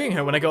stop worrying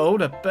her when I got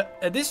older, but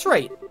at this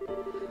rate,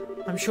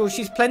 I'm sure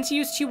she's plenty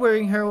used to you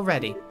worrying her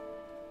already.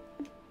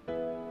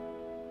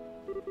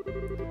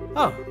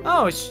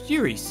 Oh, it's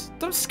Yuri's.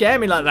 Don't scare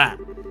me like that.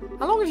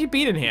 How long have you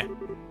been in here?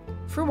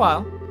 For a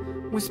while.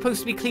 We were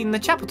supposed to be cleaning the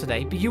chapel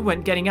today, but you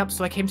weren't getting up,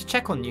 so I came to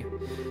check on you.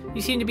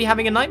 You seem to be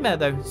having a nightmare,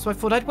 though, so I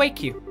thought I'd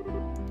wake you.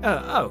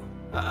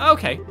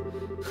 Okay.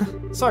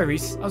 Sorry,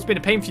 Reese. I was being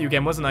a pain for you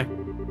again, wasn't I?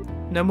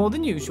 No more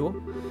than usual.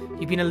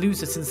 You've been a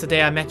loser since the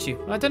day I met you.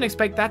 I don't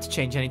expect that to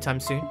change anytime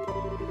soon.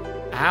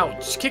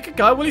 Ouch. Kick a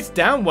guy while he's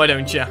down, why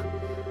don't you?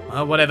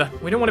 Well, whatever.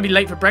 We don't want to be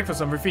late for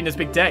breakfast on Rufina's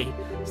big day.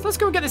 So let's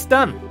go and get this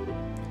done.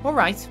 All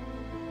right.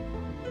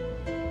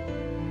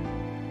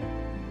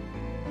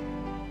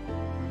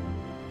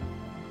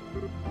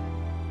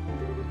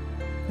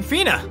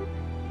 Rufina!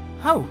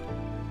 Oh.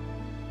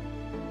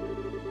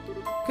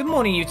 Good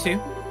morning, you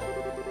two.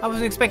 I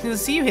wasn't expecting to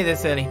see you here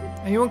this early.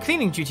 Are you on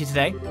cleaning duty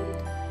today?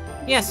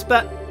 Yes,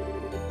 but...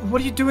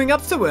 What are you doing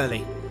up so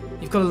early?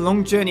 You've got a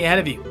long journey ahead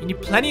of you. You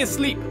need plenty of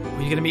sleep, or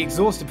you're going to be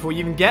exhausted before you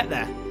even get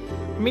there.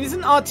 I mean,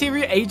 isn't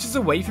Arteria ages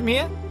away from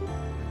here?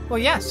 Well,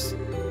 yes.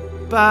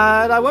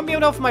 But I won't be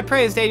able to offer my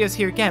prayers to Adios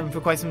here again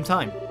for quite some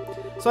time.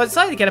 So I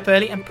decided to get up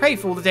early and pray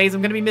for all the days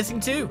I'm going to be missing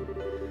too.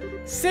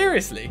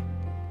 Seriously?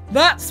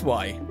 That's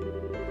why?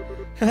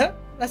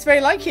 That's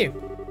very like you.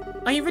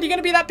 Are you really going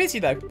to be that busy,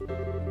 though?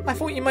 I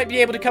thought you might be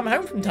able to come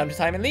home from time to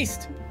time, at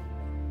least.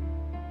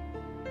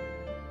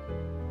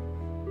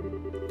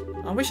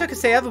 I wish I could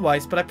say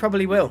otherwise, but I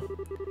probably will.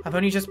 I've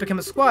only just become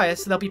a squire,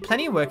 so there'll be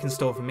plenty of work in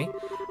store for me.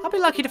 I'll be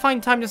lucky to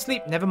find time to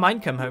sleep, never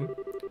mind come home.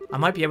 I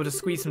might be able to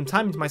squeeze some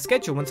time into my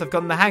schedule once I've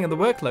gotten the hang of the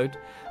workload.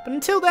 But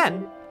until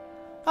then...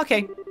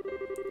 Okay.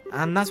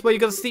 And that's why you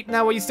gotta sleep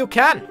now while you still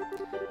can.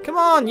 Come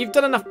on, you've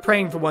done enough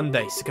praying for one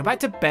day, so go back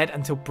to bed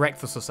until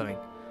breakfast or something.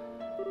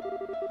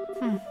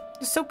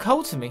 It's so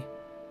cold to me.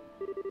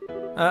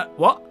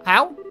 What?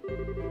 How?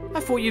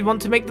 I thought you'd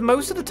want to make the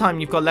most of the time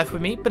you've got left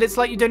with me, but it's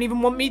like you don't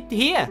even want me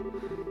here.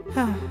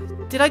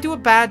 Did I do a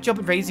bad job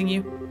at raising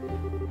you?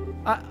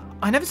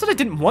 I never said I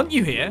didn't want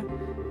you here.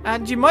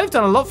 And you might have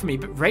done a lot for me,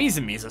 but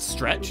raising me is a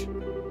stretch.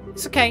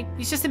 It's okay,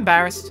 he's just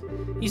embarrassed.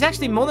 He's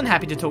actually more than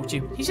happy to talk to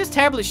you. He's just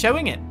terrible at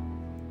showing it.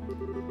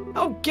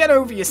 Oh, get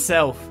over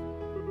yourself.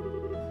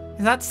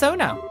 Is that so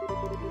now?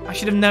 I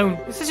should have known.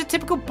 You're such a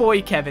typical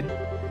boy, Kevin.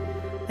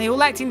 They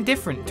all act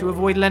indifferent to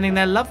avoid letting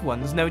their loved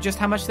ones know just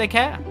how much they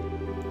care.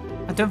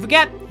 And don't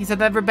forget, he's at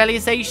that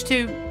rebellious age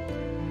too.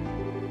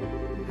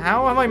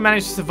 How have I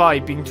managed to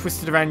survive being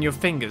twisted around your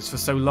fingers for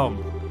so long?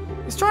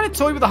 Is trying to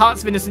toy with the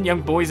hearts of innocent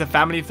young boys a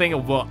family thing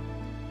or what?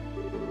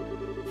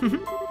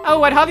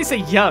 Oh, I'd hardly say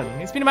young.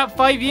 It's been about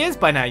 5 years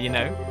by now, you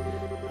know.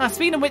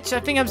 Speaking of which, I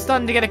think I'm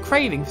starting to get a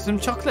craving for some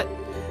chocolate.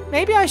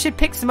 Maybe I should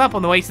pick some up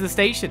on the way to the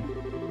station.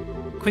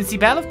 Quincy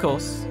Bell, of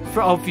course,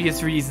 for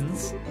obvious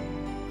reasons.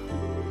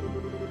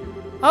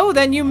 Oh,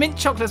 their new mint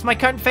chocolate's my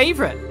current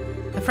favourite.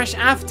 The fresh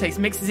aftertaste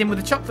mixes in with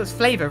the chocolate's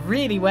flavour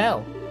really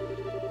well.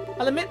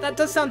 I'll admit that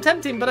does sound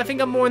tempting, but I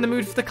think I'm more in the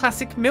mood for the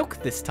classic milk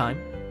this time.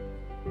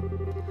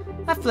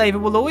 That flavour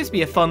will always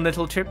be a fun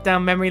little trip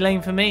down memory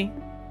lane for me.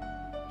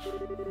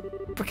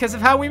 Because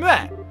of how we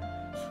met.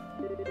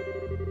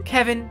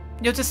 Kevin,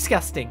 you're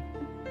disgusting.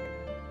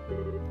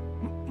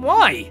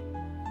 Why?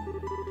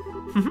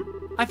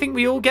 I think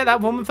we all get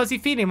that warm and fuzzy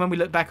feeling when we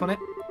look back on it.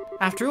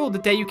 After all, the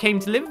day you came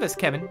to live with us,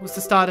 Kevin, was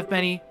the start of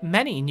many,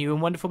 many new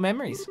and wonderful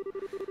memories.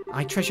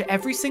 I treasure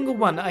every single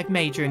one that I've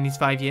made during these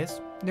 5 years.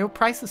 They're all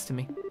priceless to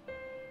me.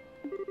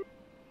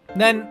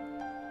 Then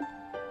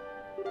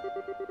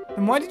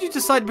why did you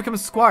decide to become a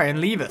squire and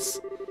leave us?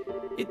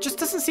 It just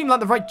doesn't seem like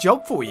the right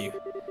job for you.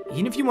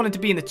 Even if you wanted to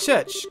be in the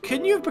church,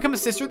 couldn't you have become a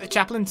sister at the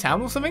chapel in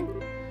town or something?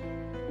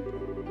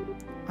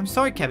 I'm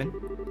sorry, Kevin.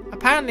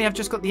 Apparently I've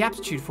just got the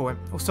aptitude for it,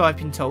 or so I've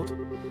been told.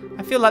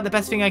 I feel like the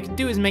best thing I can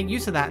do is make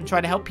use of that and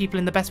try to help people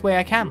in the best way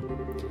I can.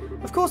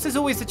 Of course, there's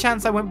always the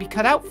chance I won't be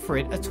cut out for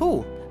it at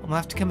all, and we'll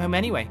have to come home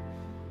anyway.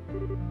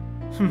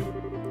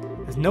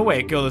 There's no way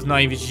a girl as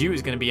naive as you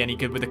is going to be any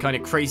good with the kind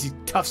of crazy,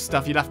 tough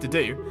stuff you'd have to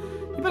do.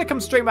 You better come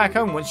straight back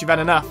home once you've had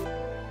enough.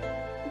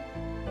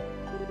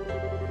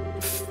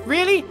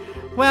 Really?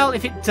 Well,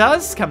 if it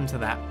does come to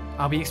that,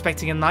 I'll be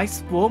expecting a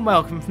nice, warm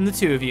welcome from the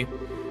two of you.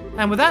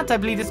 And with that, I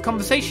believe this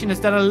conversation has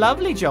done a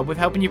lovely job with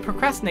helping you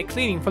procrastinate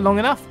cleaning for long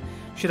enough.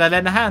 Should I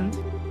lend a hand?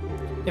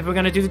 If we're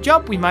going to do the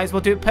job, we might as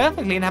well do it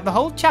perfectly and have the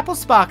whole chapel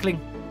sparkling.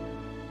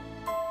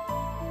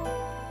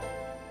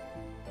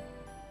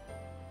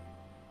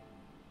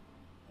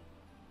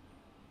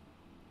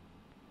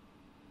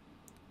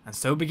 And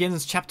so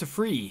begins Chapter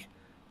 3,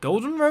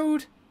 Golden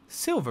Road,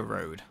 Silver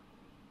Road.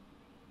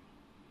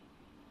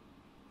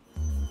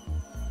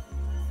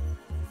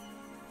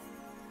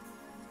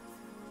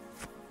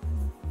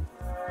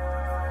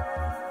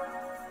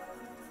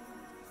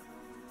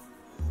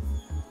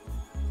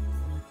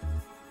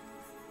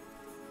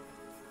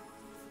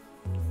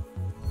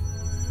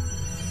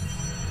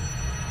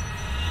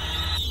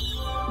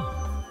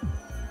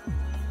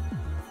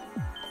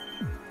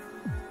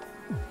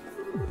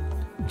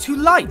 Two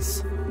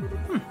lights?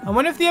 I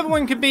wonder if the other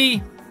one could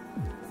be...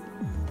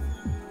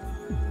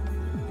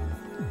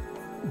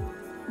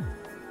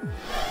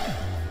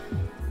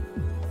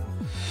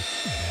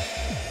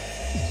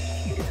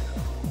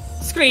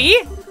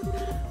 Scree?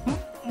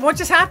 What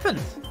just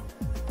happened?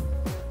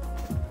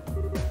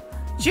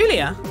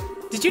 Julia?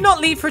 Did you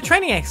not leave for a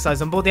training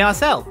exercise on board the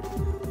RSL?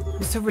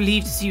 I'm so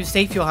relieved to see you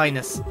safe, Your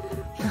Highness.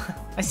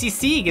 I see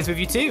Sieg is with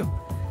you too.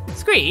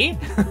 Scree?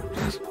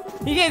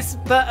 Yes,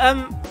 but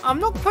I'm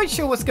not quite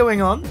sure what's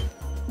going on.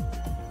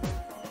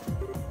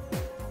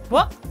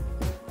 What?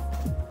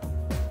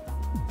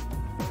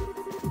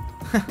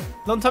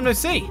 Long time no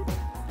see.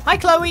 Hi,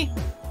 Chloe.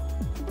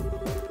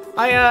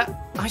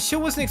 I sure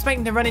wasn't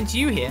expecting to run into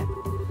you here.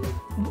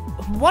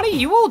 What are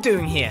you all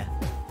doing here?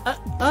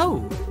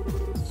 Oh.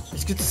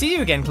 It's good to see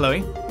you again,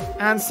 Chloe.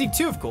 And Sieg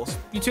too, of course.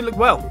 You two look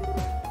well.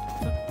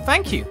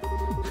 Thank you.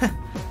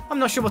 I'm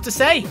not sure what to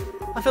say.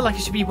 I feel like I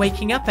should be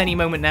waking up any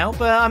moment now,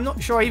 but I'm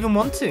not sure I even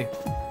want to.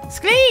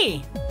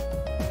 Sklee!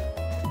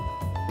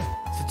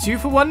 It's a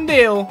 2-for-1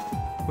 deal.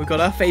 We've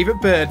got our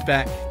favourite bird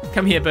back.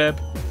 Come here, Burb.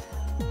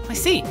 I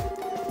see.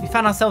 We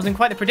found ourselves in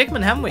quite a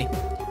predicament, haven't we?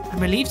 I'm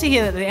relieved to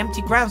hear that the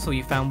empty groundsel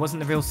you found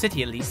wasn't the real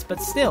city, at least, but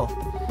still.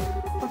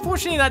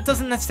 Unfortunately, that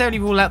doesn't necessarily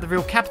rule out the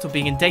real capital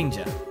being in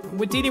danger.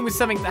 We're dealing with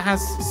something that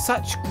has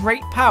such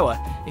great power,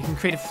 it can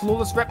create a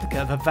flawless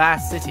replica of a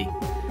vast city.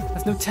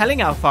 There's no telling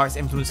how far its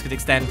influence could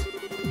extend.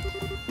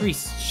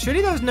 Reese,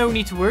 surely there was no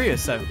need to worry or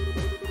so.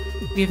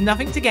 We have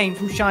nothing to gain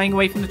from shying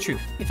away from the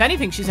truth. If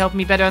anything, she's helping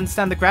me better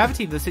understand the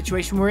gravity of the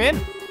situation we're in.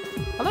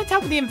 I'd like to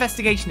help with the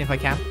investigation if I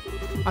can.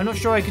 I'm not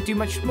sure I could do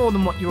much more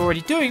than what you're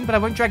already doing, but I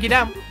won't drag you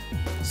down.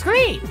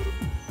 Scream!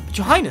 But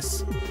Your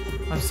Highness!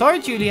 I'm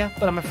sorry, Julia,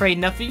 but I'm afraid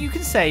nothing you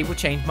can say will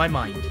change my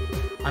mind.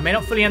 I may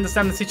not fully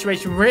understand the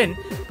situation we're in,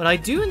 but I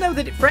do know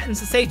that it threatens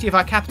the safety of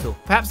our capital,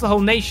 perhaps the whole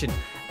nation.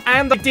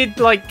 And I did,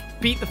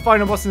 beat the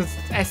final boss in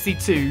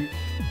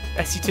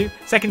SC2,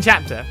 second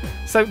chapter.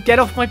 So get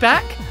off my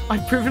back.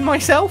 I've proven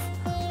myself.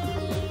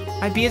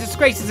 I'd be a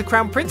disgrace as a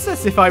crown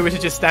princess if I were to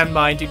just stand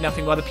by and do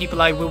nothing while the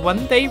people I will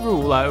one day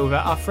rule over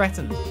are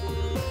threatened.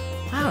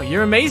 Wow,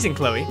 you're amazing,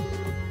 Chloe.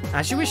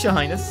 As you wish, Your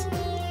Highness.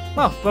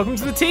 Well, welcome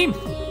to the team.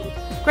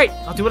 Great,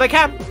 I'll do what I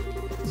can.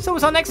 So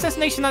is our next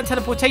destination that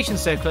teleportation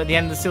circle at the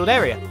end of the sealed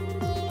area?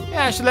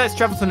 Yeah, actually, let's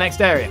travel to the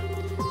next area.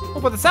 Well,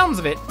 by the sounds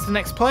of it, it's the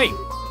next plane.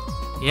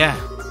 Yeah,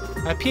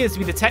 that appears to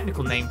be the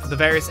technical name for the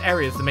various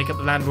areas that make up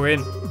the land we're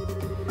in.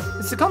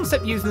 It's a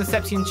concept used in the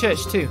Sepsian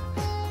Church too.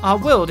 Our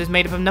world is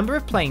made up of a number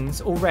of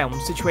planes or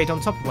realms situated on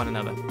top of one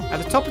another.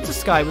 At the top is the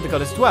sky where the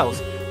goddess dwells,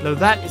 below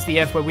that is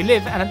the earth where we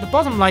live, and at the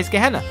bottom lies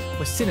Gehenna,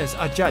 where sinners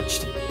are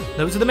judged.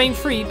 Those are the main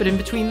three, but in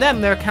between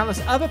them there are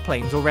countless other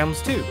planes or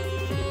realms too.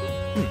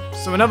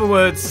 So in other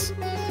words,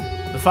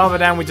 the farther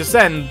down we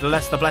descend, the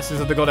less the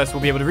blessings of the goddess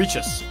will be able to reach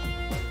us.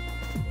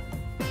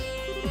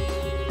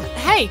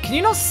 Hey, can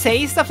you not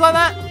say stuff like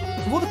that?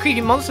 With all the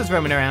creepy monsters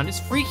roaming around, it's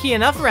freaky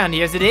enough around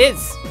here as it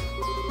is.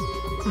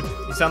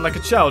 You sound like a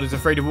child who's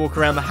afraid to walk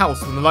around the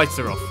house when the lights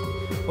are off.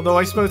 Although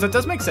I suppose that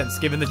does make sense,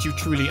 given that you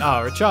truly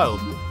are a child.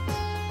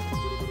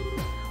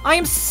 I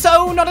am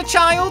so not a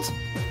child!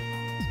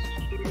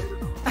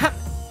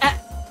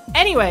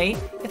 Anyway,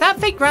 if that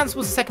fake Grants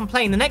was the second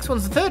plane, the next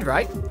one's the third,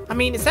 right? I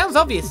mean, it sounds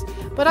obvious,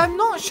 but I'm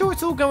not sure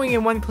it's all going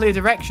in one clear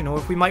direction, or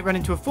if we might run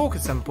into a fork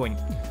at some point.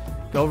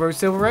 Gold Road,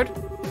 Silver Road?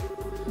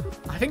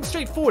 I think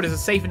straightforward is a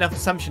safe enough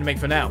assumption to make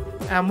for now.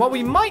 And while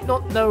we might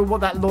not know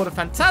what that Lord of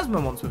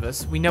Phantasma wants with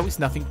us, we know it's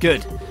nothing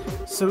good.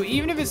 So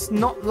even if it's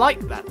not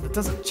like that, that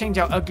doesn't change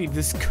how ugly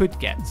this could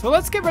get. So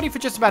let's get ready for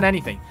just about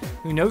anything.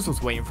 Who knows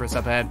what's waiting for us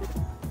up ahead?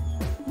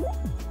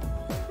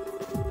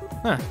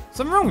 Huh,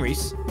 something wrong,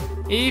 Reese?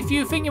 If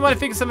you think you might have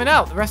figured something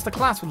out, the rest of the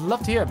class would love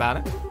to hear about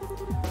it.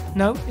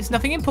 No, it's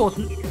nothing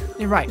important.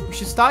 You're right, we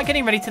should start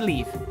getting ready to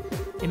leave.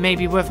 It may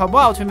be worth our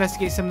while to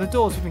investigate some of the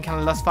doors we've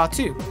encountered thus far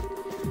too.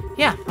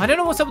 Yeah, I don't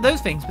know what's up with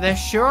those things, but there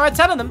sure are a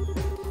ton of them.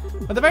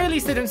 At the very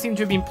least, they don't seem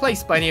to have been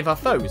placed by any of our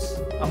foes.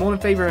 I'm all in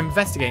favour of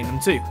investigating them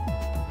too.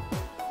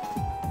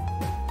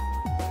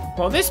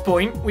 Well, at this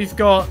point, we've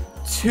got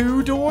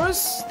 2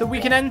 doors that we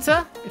can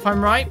enter, if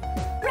I'm right.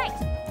 Great.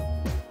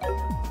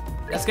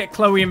 Let's get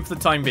Chloe in for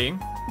the time being,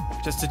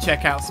 just to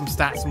check out some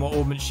stats and what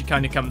augments she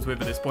kind of comes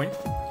with at this point.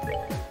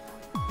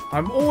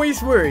 I'm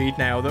always worried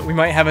now that we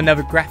might have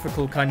another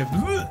graphical kind of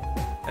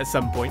at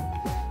some point.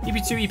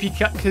 EP2, EP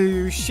cut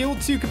to shield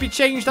 2 could be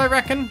changed, I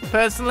reckon,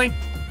 personally.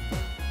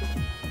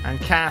 And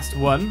cast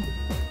 1.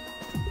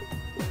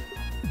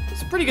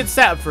 It's a pretty good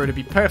setup for her, to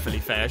be perfectly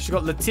fair. She's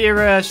got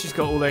Latira, she's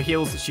got all her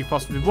heals that she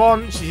possibly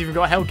wants, she's even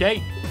got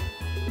Hellgate.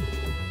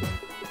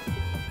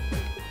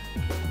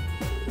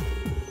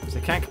 So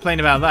can't complain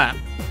about that.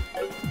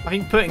 I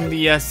think putting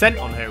the scent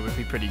on her would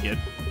be pretty good.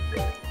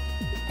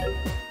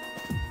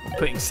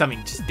 Putting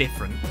something just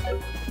different.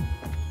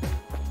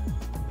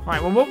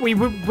 Right, well what we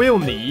will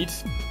need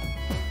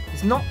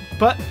is not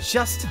but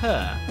just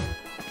her.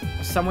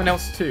 Someone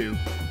else too.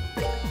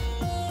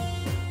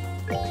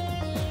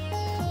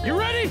 You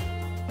ready?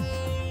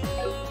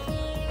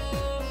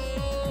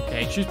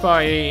 Okay, choose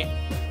by...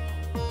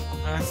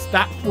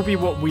 that will be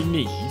what we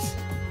need.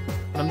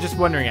 I'm just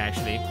wondering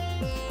actually.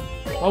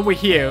 While we're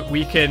here,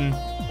 we can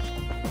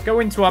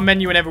go into our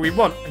menu whenever we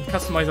want and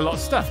customize a lot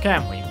of stuff,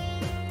 can't we?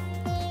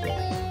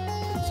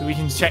 So we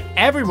can check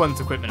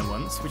everyone's equipment at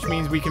once, which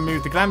means we can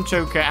move the Glam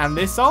Choker and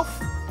this off.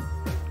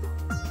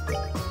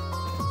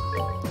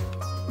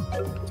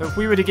 So if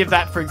we were to give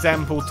that, for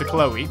example, to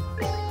Chloe,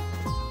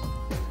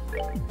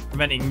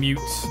 preventing mute,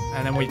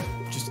 and then we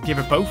just give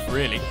her both,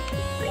 really.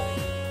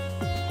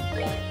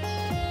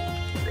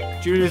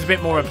 Julia's a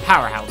bit more of a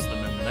powerhouse at the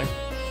moment, though.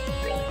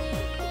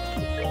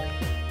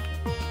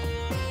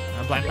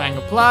 Black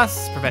Bangle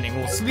Plus, preventing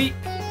all sleep.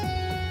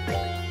 Right,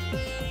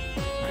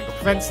 got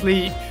prevent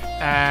sleep,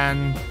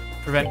 and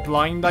prevent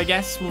blind, I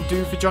guess, will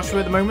do for Joshua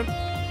at the moment.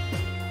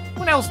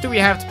 What else do we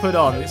have to put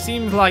on? It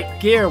seems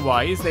like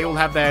gear-wise, they all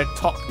have their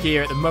top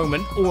gear at the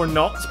moment, or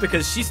not,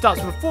 because she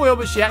starts with a foil,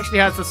 but she actually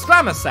has the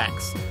Slammer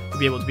Sacks to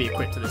be able to be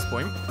equipped at this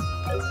point.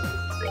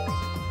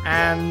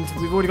 And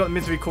we've already got the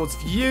Misery Cords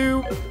for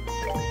you.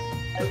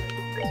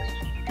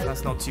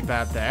 That's not too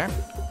bad there.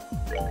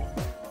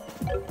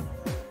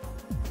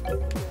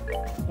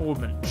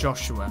 Augment,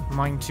 Joshua.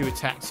 Mine 2,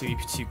 attack 2, EP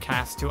 2,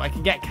 cast 2. I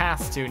can get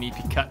cast 2 and EP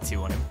cut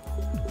 2 on him.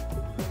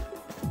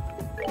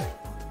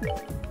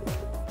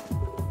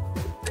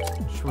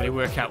 Should really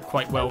work out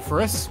quite well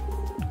for us.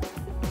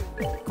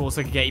 Of course,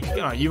 I could get EP...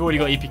 Oh, you've already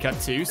got EP cut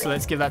 2, so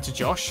let's give that to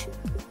Josh.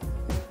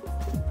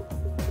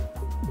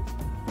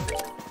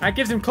 That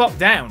gives him clock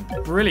down.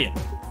 Brilliant.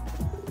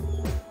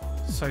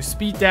 So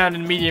speed down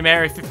in medium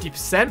area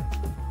 50%.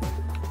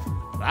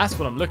 That's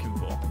what I'm looking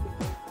for.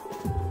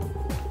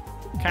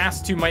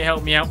 Cast 2 might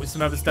help me out with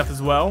some other stuff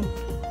as well.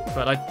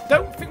 But I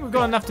don't think we've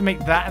got enough to make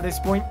that at this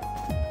point.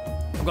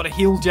 I've got a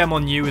heal gem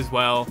on you as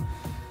well.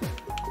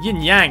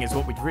 Yin Yang is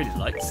what we'd really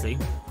like to see.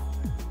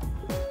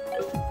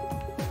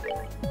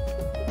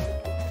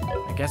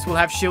 I guess we'll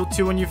have shield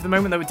 2 on you for the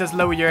moment, though it does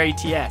lower your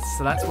ATS.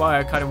 So that's why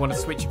I kind of want to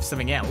switch you for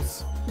something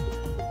else.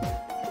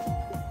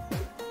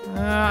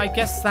 I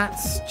guess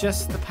that's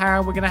just the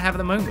power we're going to have at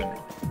the moment.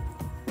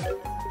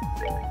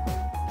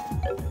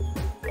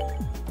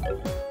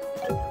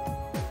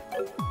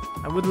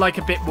 I would like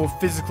a bit more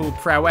physical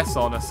prowess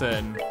on a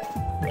certain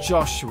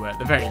Joshua at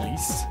the very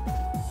least.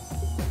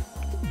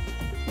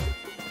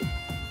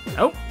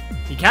 Oh,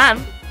 he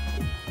can.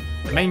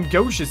 The main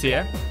Gauche is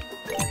here.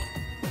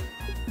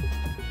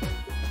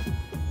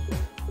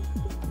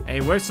 Hey,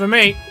 works for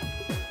me.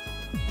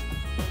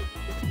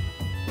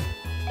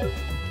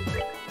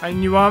 Any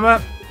new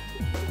armor?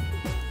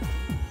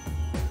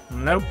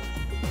 Nope.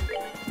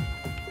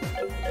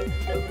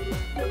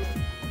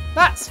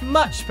 That's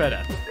much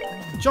better.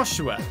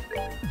 Joshua.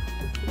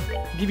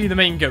 Give you the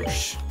main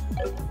Gauche.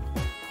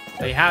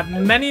 They have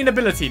many an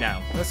ability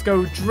now. Let's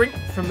go drink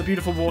from the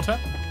beautiful water.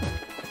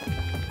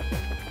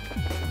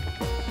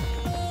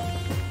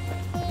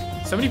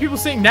 So many people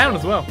sitting down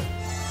as well.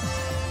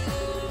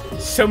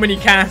 So many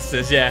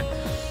casters, yeah.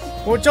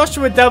 Well,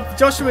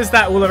 Joshua's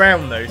that all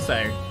around though,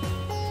 so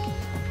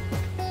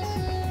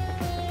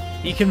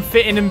he can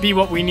fit in and be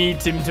what we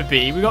need him to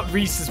be. We got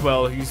Reese as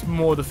well, who's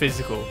more the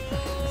physical.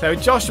 So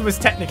Joshua's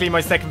technically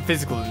my second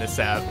physical in this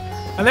setup.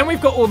 And then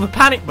we've got all the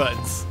panic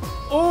buttons.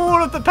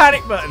 All of the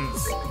panic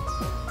buttons.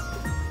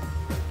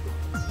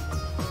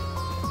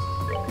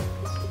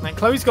 Now,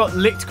 Chloe's got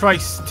Licked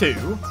Christ 2.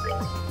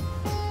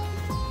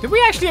 Did we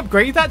actually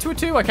upgrade that to a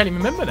 2? I can't even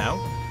remember now.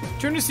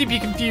 200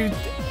 CP confused.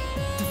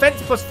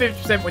 Defense plus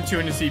 50% when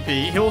 200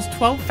 CP. Heals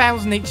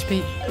 12,000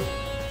 HP.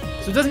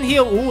 So it doesn't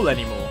heal all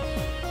anymore.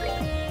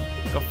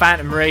 Got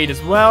Phantom Raid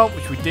as well,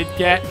 which we did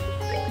get.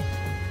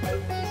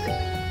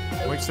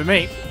 Works for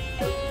me.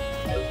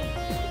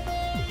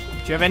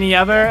 Do you have any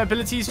other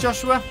abilities,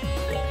 Joshua?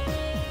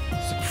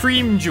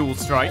 Supreme Jewel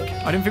Strike.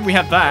 I don't think we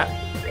have that.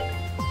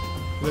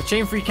 We've got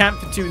Chain Free Camp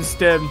for 2 and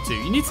Sturm 2.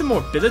 You need some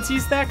more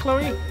abilities there,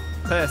 Chloe?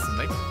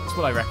 Personally. That's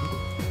what I reckon.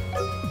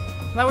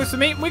 That was for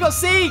me. We got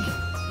Sieg!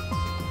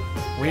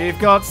 We've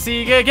got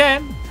Sieg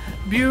again.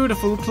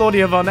 Beautiful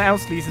Claudia von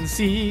Ausley's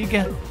Sieg.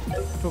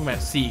 Talking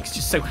about Sieg's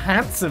just so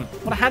handsome.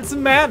 What a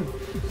handsome man.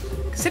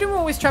 Considering we're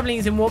always travelling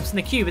using warps in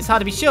the cube, it's hard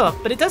to be sure,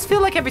 but it does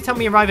feel like every time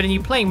we arrive at a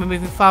new plane, we're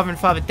moving farther and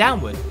farther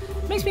downward.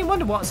 It makes me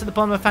wonder what's at the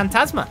bottom of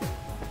Phantasma.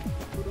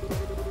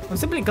 I'm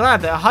simply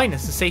glad that Her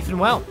Highness is safe and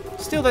well.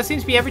 Still, there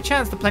seems to be every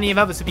chance that plenty of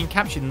others have been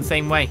captured in the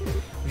same way.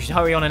 We should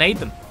hurry on and aid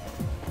them.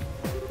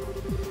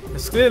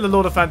 It's clear the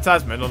Lord of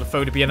Phantasma are not a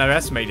foe to be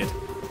underestimated.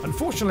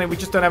 Unfortunately, we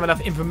just don't have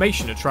enough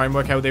information to try and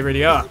work out who they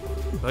really are.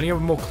 We only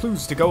have more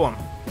clues to go on.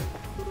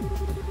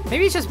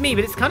 Maybe it's just me,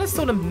 but it's kind of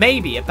sort of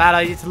maybe a bad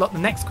idea to lock the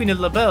next Queen of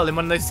Liberl in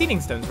one of those sealing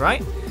stones,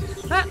 right?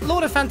 That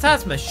Lord of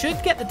Phantasma should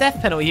get the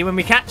death penalty when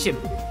we catch him.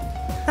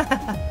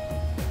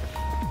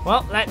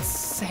 Well,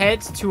 let's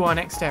head to our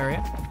next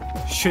area.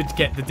 Should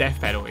get the death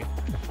penalty.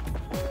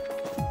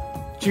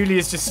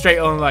 Julia's just straight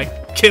on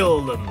like,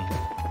 kill them.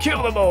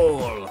 Kill them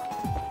all.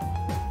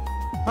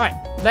 Right,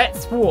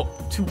 let's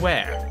walk to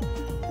where?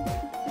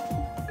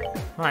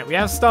 Right, we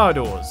have Star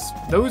Doors.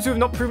 Those who have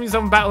not proven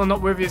themselves in battle are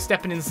not worthy of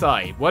stepping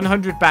inside.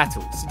 100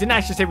 battles. It didn't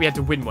actually say we had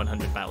to win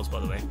 100 battles, by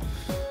the way.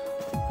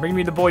 Bring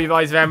me the Boy with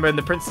Eyes of Amber and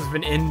the Princess of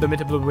an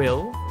Indomitable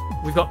Will.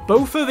 We've got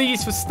both of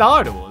these for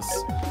Star Doors.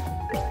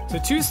 So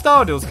 2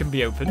 Star Doors can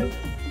be opened.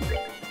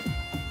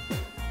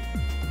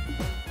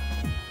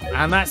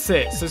 And that's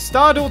it. So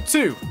Star Door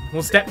 2.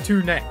 We'll step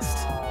 2 next.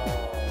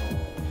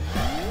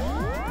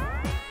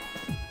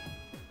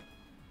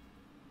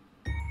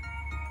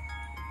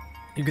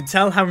 You can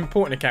tell how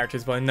important a character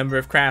is by the number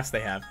of crafts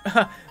they have.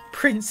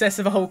 Princess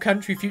of a whole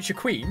country, future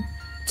queen?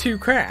 2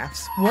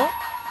 crafts? What?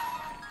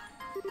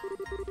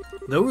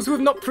 Those who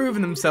have not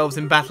proven themselves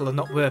in battle are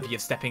not worthy of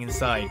stepping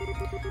inside.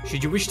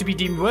 Should you wish to be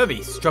deemed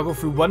worthy, struggle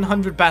through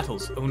 100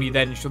 battles. Only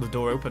then shall the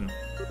door open.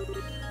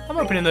 I'm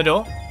opening the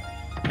door.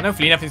 And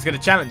hopefully nothing's going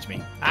to challenge me.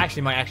 That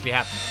actually might actually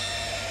happen.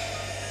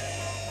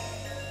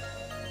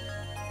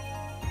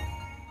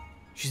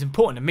 She's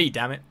important to me,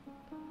 damn it.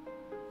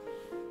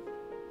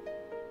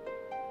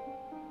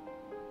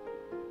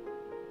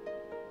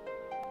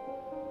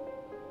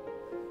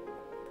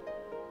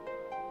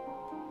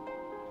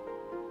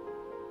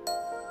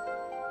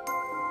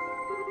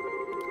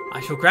 I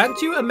shall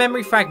grant you a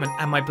memory fragment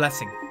and my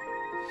blessing.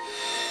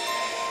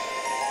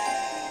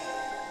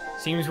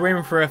 Seems we're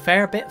in for a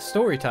fair bit of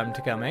story time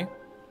to come, eh?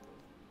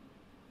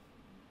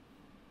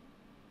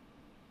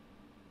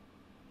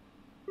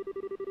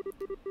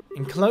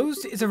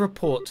 Enclosed is a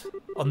report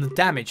on the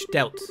damage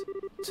dealt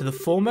to the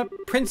former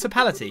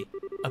Principality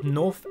of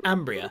North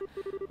Ambria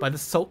by the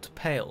Salt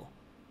Pale.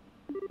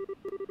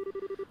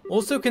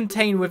 Also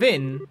contained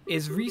within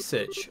is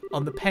research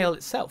on the Pale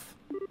itself.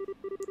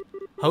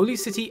 Holy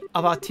City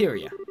of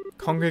Arteria,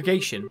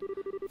 Congregation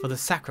for the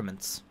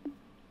Sacraments.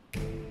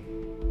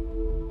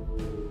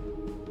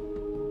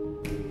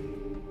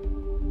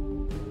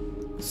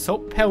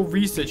 Salt Pale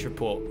Research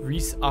Report,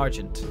 Reese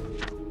Argent.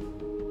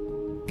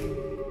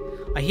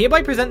 I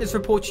hereby present this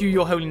report to you,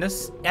 Your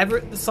Holiness, ever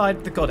at the side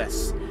of the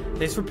goddess.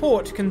 This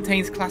report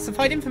contains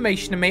classified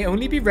information and may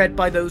only be read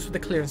by those with the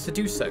clearance to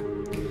do so.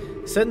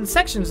 Certain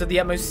sections of the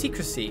utmost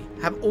secrecy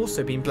have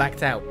also been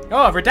blacked out.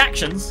 Oh,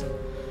 redactions!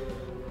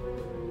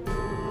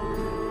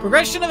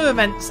 Progression of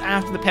events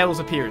after the Pale's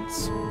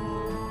appearance.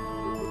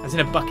 As in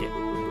a bucket.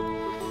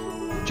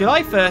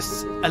 July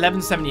 1st,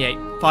 1178,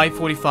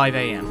 5:45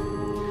 AM.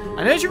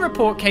 An urgent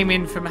report came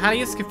in from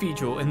Halius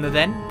Cathedral in the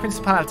then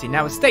Principality,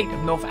 now estate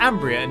of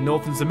Northumbria and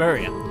northern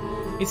Zemuria.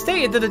 It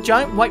stated that a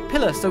giant white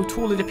pillar so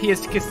tall it appears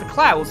to kiss the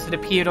clouds had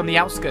appeared on the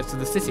outskirts of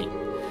the city.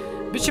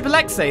 Bishop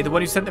Alexei, the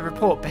one who sent the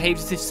report,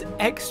 behaved as if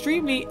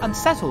extremely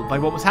unsettled by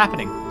what was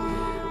happening.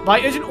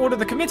 By urgent order of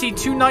the committee,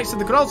 2 knights of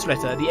the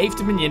Gralsritter, the 8th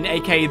Dominion,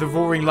 aka the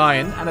Roaring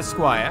Lion, and a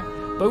squire,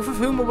 both of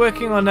whom were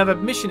working on another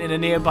mission in a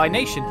nearby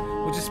nation,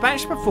 were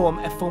dispatched to perform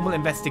a formal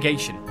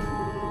investigation.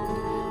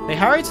 They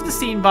hurried to the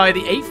scene via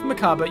the 8th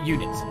Macabre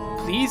unit.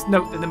 Please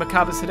note that the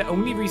Macabres had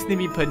only recently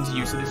been put into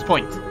use at this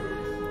point.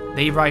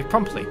 They arrived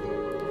promptly.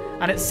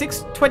 And at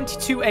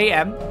 6:22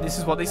 AM, this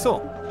is what they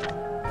saw.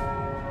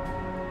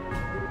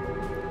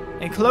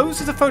 Enclosed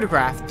is a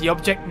photograph, the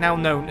object now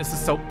known as the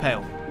Salt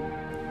Pale.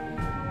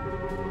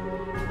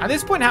 At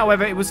this point,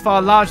 however, it was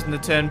far larger than the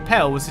term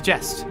pale would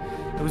suggest.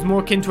 It was more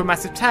akin to a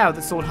massive tower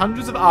that soared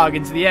hundreds of arg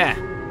into the air.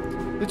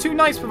 The 2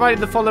 knights provided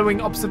the following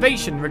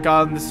observation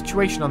regarding the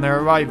situation on their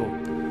arrival.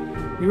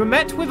 We were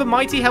met with a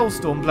mighty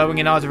hailstorm blowing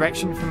in our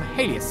direction from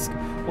Halius,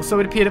 or so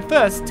it appeared at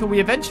first, till we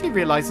eventually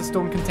realised the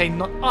storm contained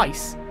not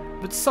ice,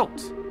 but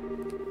salt.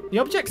 The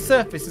object's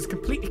surface is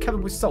completely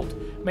covered with salt,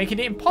 making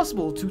it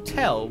impossible to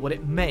tell what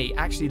it may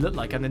actually look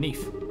like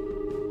underneath.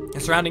 The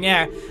surrounding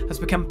air has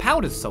become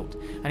powdered salt,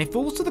 and it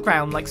falls to the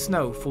ground like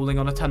snow falling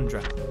on a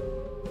tundra.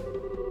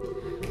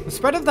 The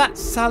spread of that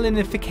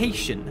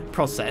salinification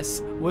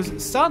process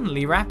was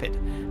suddenly rapid,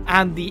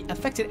 and the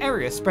affected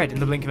area spread in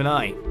the blink of an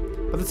eye.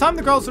 By the time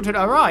the Gralsritter had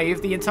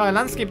arrived, the entire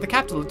landscape of the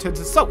capital had turned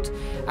to salt,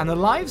 and the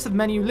lives of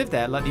many who lived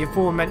there, like the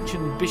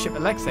aforementioned Bishop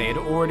Alexei, had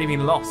already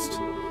been lost.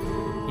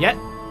 Yet,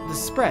 the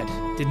spread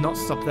did not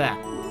stop there.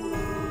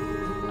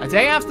 A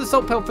day after the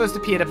Salt Pale first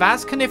appeared, a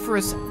vast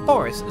coniferous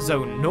forest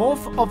zone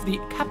north of the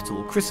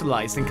capital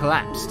crystallized and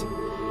collapsed.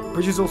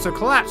 Bridges also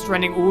collapsed,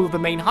 rendering all of the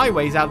main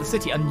highways out of the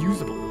city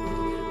unusable.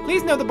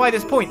 Please note that by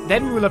this point,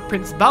 then ruler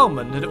Prince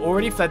Balmund had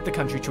already fled the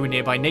country to a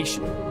nearby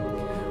nation.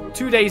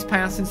 2 days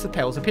passed since the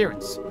Pale's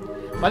appearance.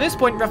 By this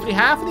point, roughly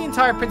half of the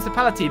entire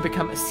principality had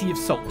become a sea of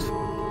salt.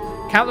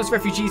 Countless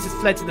refugees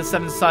had fled to the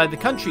southern side of the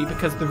country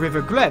because the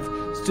river Glev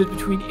stood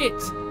between it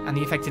and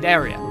the affected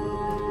area.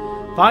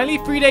 Finally,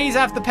 3 days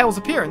after the Pale's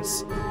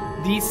appearance,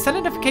 the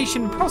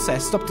salinification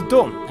process stopped at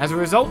dawn. As a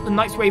result, the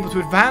knights were able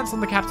to advance on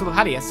the capital of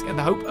Halius in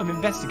the hope of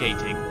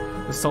investigating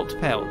the Salt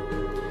Pale.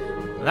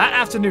 That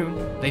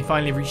afternoon, they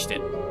finally reached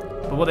it.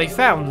 But what they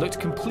found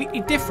looked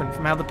completely different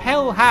from how the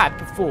Pale had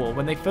before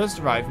when they first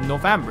arrived in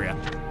Northumbria.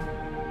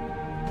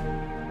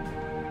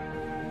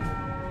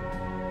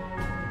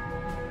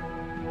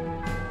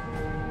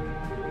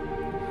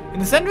 In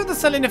the center of the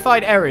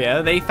salinified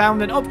area, they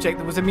found an object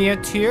that was a mere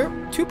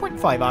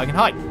 2.5 arg in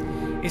height.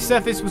 Its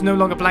surface was no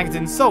longer blanketed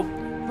in salt,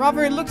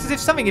 rather it looked as if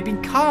something had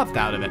been carved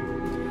out of it.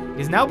 It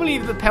is now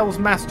believed that the Pale's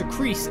mass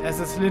decreased as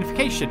the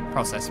salinification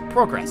process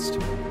progressed.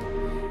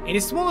 In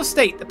its smaller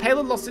state, the Pale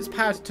had lost its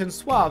power to turn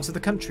swaths of the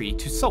country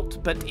to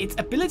salt, but its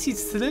ability to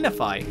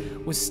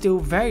salinify was still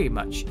very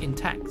much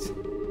intact.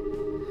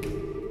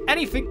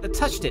 Anything that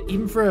touched it,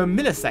 even for a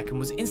millisecond,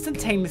 was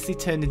instantaneously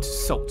turned into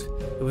salt.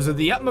 It was of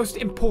the utmost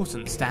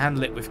importance to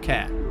handle it with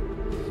care.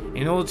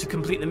 In order to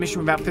complete the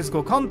mission without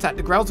physical contact,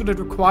 the Gralsritter had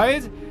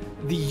required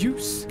the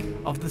use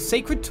of the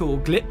sacred tool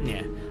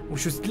Glipnir,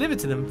 which was delivered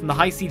to them from the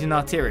High Seat in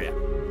Arteria.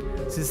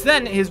 Since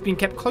then, it has been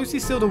kept closely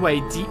sealed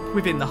away deep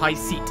within the High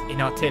Seat in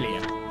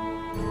Arteria.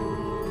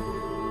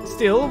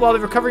 Still, while the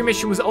recovery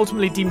mission was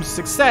ultimately deemed a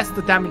success,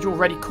 the damage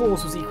already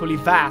caused was equally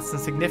vast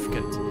and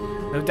significant.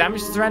 No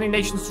damage to surrounding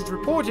nations was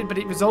reported, but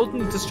it resulted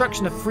in the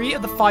destruction of 3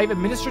 of the 5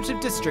 administrative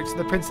districts of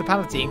the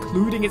Principality,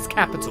 including its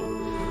capital.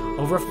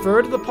 Over a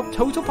third of the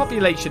total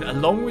population,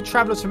 along with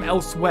travellers from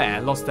elsewhere,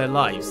 lost their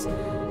lives.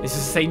 This is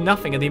to say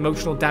nothing of the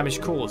emotional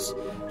damage caused.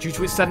 Due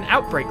to its sudden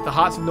outbreak, the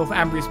hearts of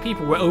Northumbria's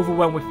people were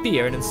overwhelmed with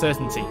fear and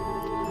uncertainty.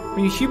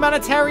 From a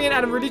humanitarian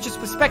and a religious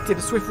perspective,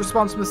 a swift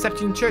response from the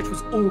Septuagint Church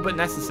was all but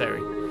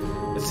necessary.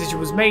 The decision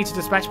was made to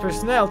dispatch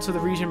personnel to the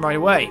region right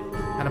away,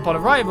 and upon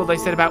arrival they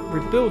set about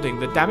rebuilding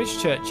the damaged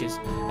churches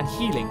and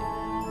healing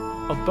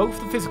of both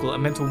the physical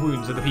and mental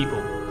wounds of the people.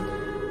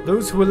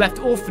 Those who were left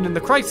orphaned in the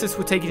crisis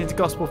were taken into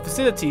gospel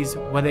facilities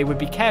where they would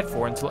be cared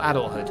for until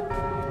adulthood.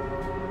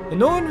 The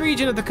northern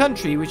region of the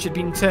country, which had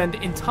been turned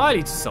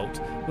entirely to salt,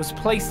 was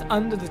placed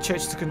under the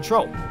church's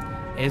control.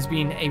 It has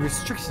been a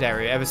restricted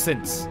area ever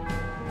since.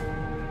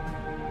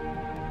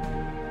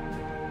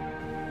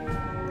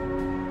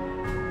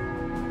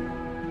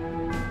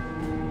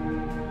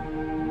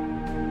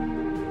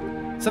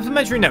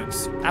 Supplementary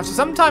notes. After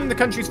some time, the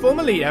country's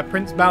former leader,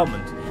 Prince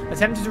Balmond,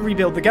 attempted to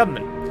rebuild the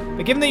government.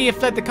 But given that he had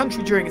fled the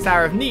country during its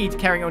hour of need,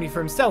 caring only for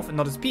himself and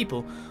not his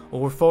people,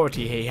 all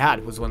authority he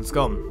had was once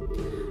gone.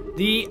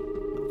 The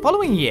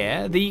following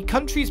year, the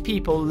country's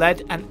people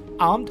led an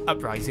armed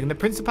uprising and the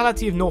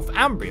Principality of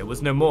Northumbria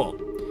was no more.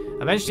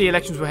 Eventually,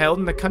 elections were held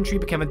and the country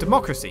became a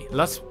democracy,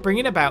 thus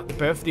bringing about the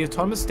birth of the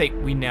autonomous state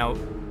we know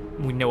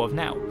of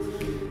now.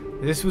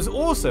 This was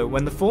also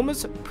when the former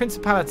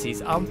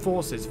Principality's armed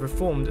forces were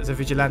formed as a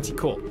vigilante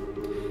corps.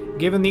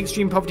 Given the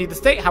extreme poverty of the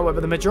state,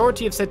 however, the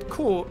majority of said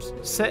corps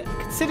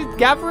considered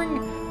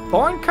gathering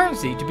foreign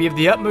currency to be of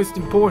the utmost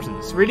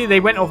importance. Really, they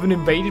went off and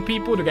invaded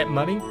people to get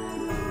money?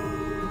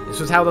 This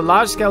was how the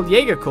large-scale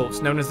Jaeger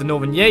corps, known as the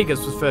Northern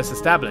Jaegers, was first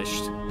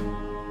established.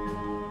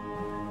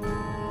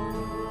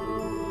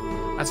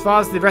 As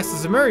far as the rest of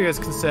Zemuria is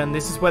concerned,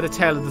 this is where the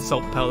tale of the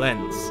Salt Pearl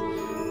ends.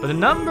 But a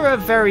number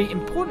of very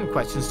important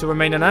questions still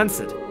remain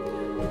unanswered.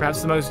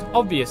 Perhaps the most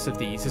obvious of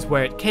these is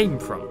where it came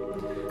from.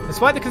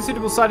 Despite the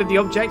considerable size of the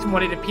object and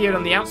when it appeared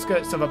on the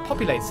outskirts of a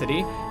populated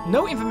city,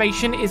 no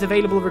information is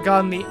available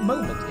regarding the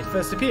moment it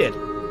first appeared.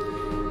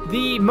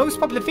 The most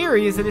popular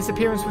theory is that its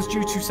appearance was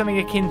due to something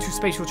akin to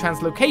spatial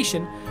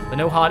translocation, but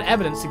no hard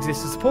evidence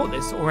exists to support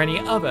this or any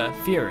other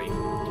theory.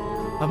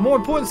 Of more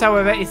importance,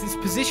 however, is its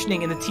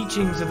positioning in the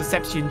teachings of the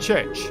Septian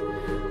Church.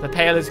 The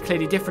Pale is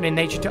clearly different in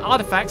nature to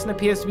artifacts and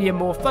appears to be a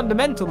more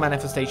fundamental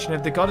manifestation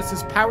of the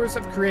goddess's powers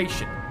of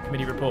creation.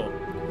 Committee report.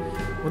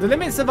 With the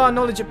limits of our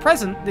knowledge at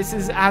present, this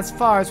is as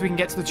far as we can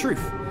get to the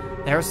truth.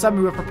 There are some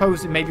who have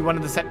proposed it may be one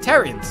of the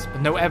Septarians,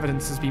 but no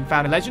evidence has been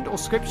found in legend or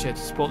scripture to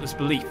support this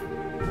belief.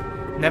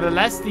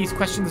 Nevertheless, these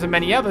questions and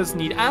many others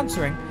need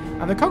answering,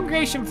 and the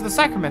Congregation for the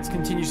Sacraments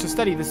continues to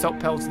study the Salt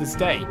Pearl to this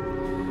day.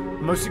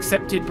 The most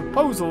accepted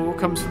proposal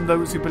comes from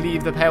those who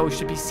believe the Pearl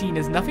should be seen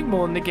as nothing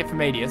more than a gift from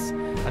Adius,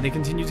 and they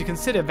continue to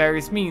consider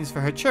various means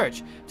for her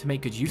church to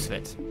make good use of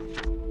it.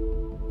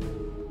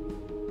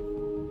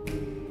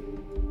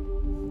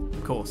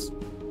 Of course.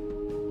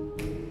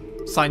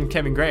 Signed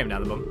Kevin Graham now,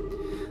 the mum.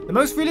 The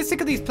most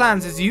realistic of these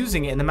plans is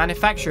using it in the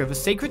manufacture of a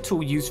sacred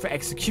tool used for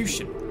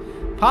execution.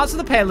 Parts of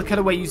the pail are cut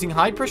away using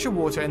high-pressure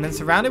water and then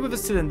surrounded with a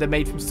cylinder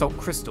made from salt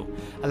crystal,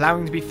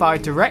 allowing it to be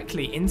fired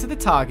directly into the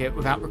target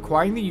without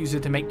requiring the user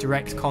to make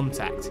direct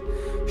contact.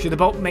 Should the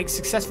bolt make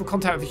successful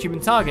contact with a human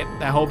target,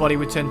 their whole body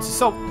would turn to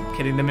salt,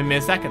 killing them in mere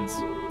seconds.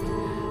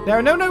 There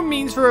are no known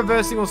means for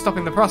reversing or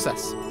stopping the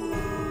process.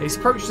 This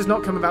approach does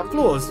not come without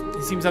flaws.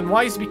 It seems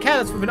unwise to be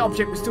careless with an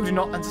object we still do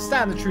not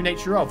understand the true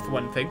nature of, for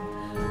one thing.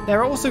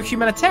 There are also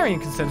humanitarian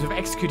concerns with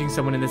executing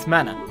someone in this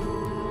manner.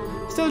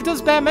 Still, it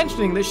does bear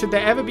mentioning that should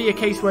there ever be a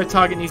case where a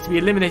target needs to be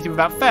eliminated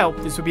without fail,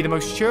 this would be the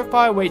most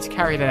surefire way to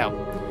carry it out.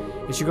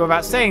 It should go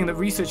without saying that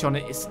research on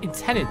it is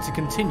intended to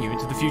continue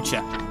into the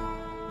future.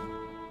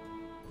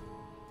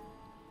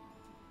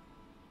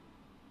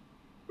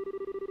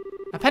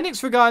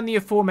 Appendix regarding the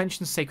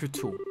aforementioned sacred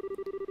tool.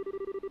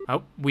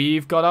 Oh,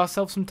 we've got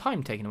ourselves some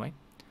time taken away.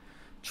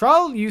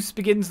 Trial use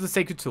begins the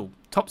sacred tool.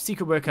 Top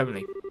secret work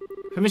only.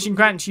 Permission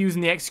granted to use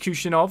in the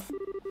execution of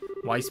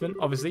Weissman,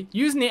 obviously.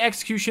 Using the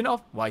execution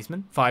of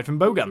Weissman, fired from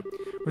bowgun.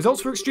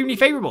 Results were extremely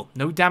favourable.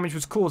 No damage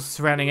was caused to the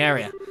surrounding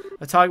area.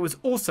 The target was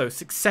also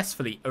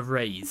successfully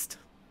erased.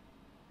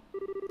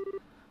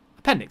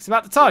 Appendix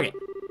about the target.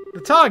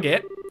 The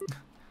target,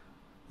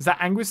 is that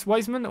Angus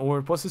Weissman,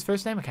 or what's his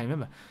first name? I can't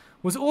remember.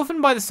 Was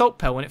orphaned by the Salt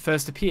Pearl when it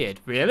first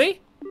appeared.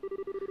 Really?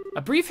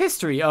 A brief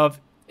history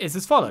of is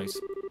as follows.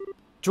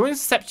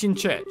 Joins the Septian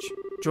Church.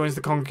 Joins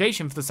the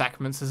Congregation for the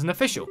Sacraments as an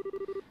official.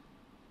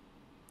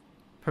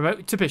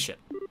 Promoted to bishop.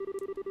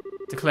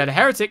 Declared a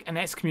heretic and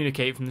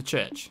excommunicated from the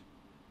church.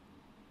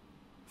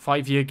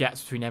 5-year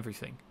gaps between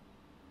everything.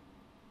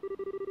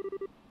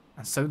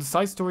 And so the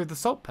side story of the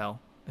Salt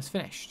Pearl is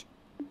finished.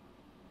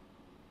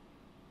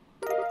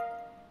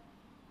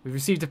 We've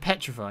received a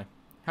petrify.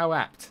 How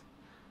apt.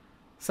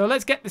 So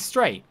let's get this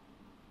straight.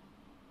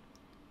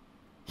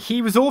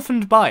 He was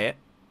orphaned by it,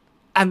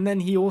 and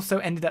then he also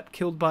ended up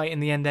killed by it in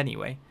the end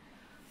anyway.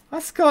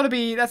 That's gotta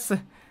be, that's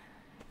the...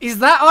 Is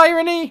that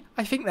irony?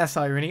 I think that's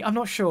irony. I'm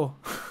not sure.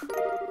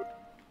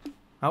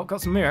 Oh,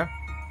 got some mirror.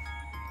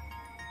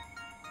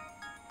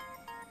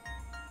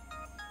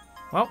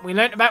 Well, we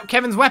learnt about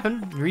Kevin's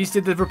weapon. Reese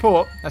did the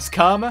report. That's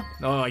karma.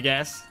 Oh, I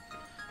guess.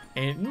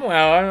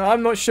 Well,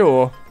 I'm not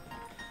sure.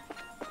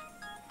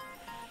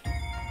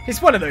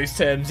 It's one of those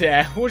terms,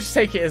 yeah. We'll just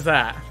take it as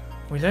that.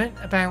 We learnt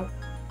about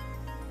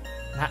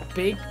that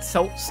big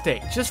salt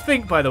stick. Just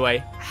think, by the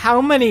way,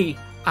 how many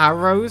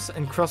arrows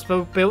and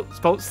crossbow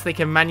bolts they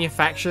can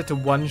manufacture to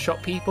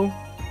one-shot people.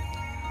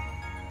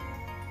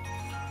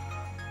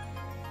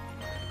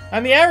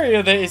 And the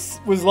area that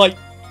was like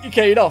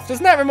decayed off,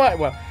 doesn't that remind,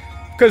 well,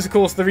 because of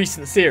course the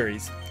recent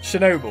series,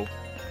 Chernobyl.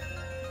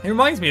 It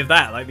reminds me of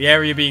that, like the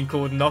area being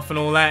cordoned off and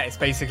all that. It's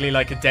basically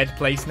like a dead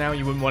place now.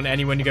 You wouldn't want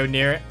anyone to go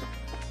near it.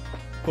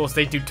 Of course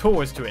they do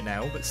tours to it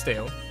now, but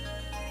still.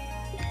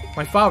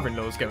 My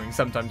father-in-law's going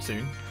sometime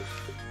soon.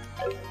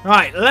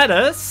 Right, let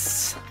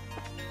us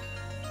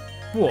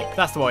walk.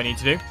 That's what I need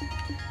to do.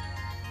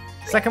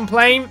 Second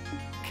plane.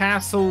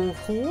 Castle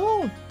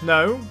Hall?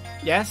 No.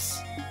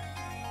 Yes.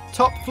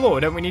 Top floor,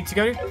 don't we need to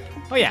go?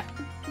 Oh yeah.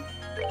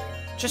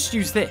 Just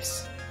use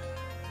this.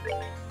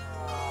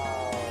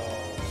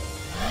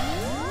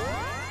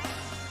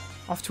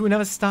 Off to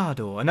another star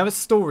door, another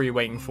story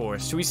waiting for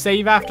us. Shall we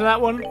save after that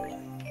one?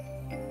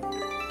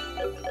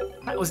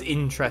 That was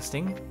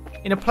interesting.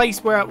 In a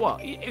place where, well,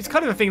 it's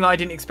kind of a thing that I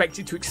didn't expect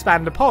it to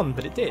expand upon,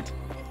 but it did.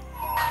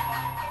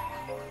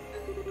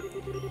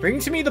 Bring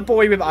to me the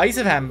boy with eyes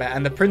of amber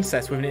and the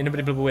princess with an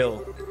indomitable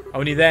will.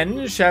 Only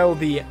then shall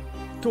the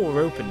door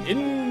open.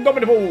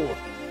 Indomitable!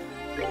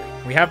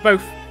 We have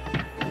both.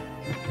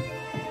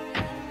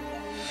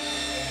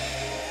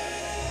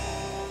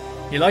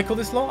 You like all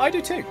this lore? I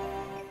do too.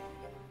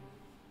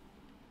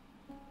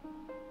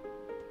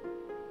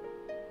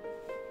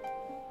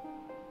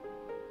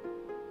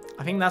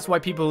 I think that's why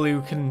people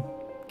who can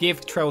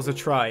give Trails a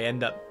try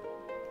end up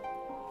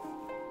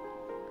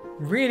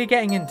really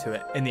getting into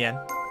it in the end.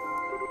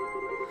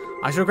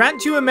 I shall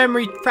grant you a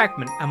memory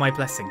fragment and my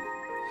blessing.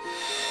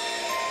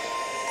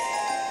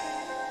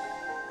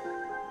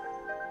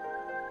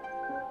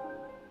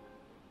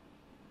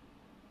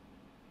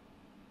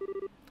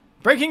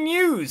 Breaking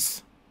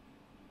news!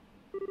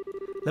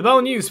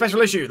 Liberl News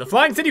Special Issue. The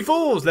Flying City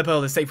falls.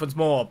 Liberl is safe once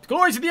more.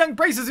 Glory to the young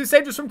bracers who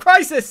saved us from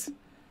crisis.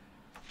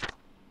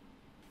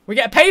 We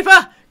get a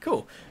paper?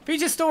 Cool.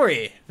 Feature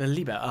story. The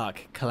Liber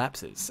Ark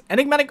collapses.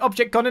 Enigmatic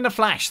object gone in a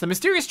flash. The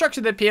mysterious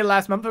structure that appeared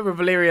last month over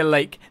Valeria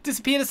Lake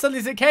disappeared as suddenly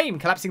as it came,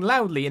 collapsing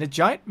loudly in a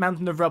giant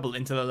mountain of rubble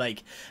into the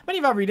lake. Many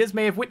of our readers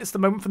may have witnessed the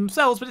moment for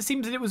themselves, but it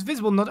seems that it was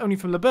visible not only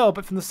from Liberl,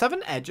 but from the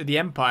southern edge of the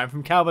Empire and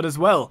from Calvert as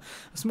well.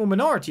 A small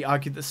minority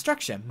argued that the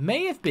structure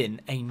may have been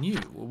a new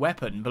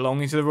weapon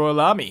belonging to the Royal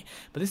Army,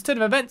 but this turn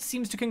of events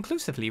seems to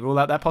conclusively rule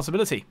out that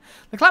possibility.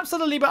 The collapse of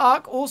the Liber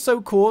Ark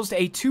also caused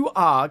a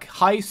 2-arg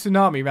high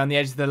tsunami around the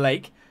edge of the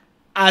lake.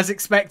 As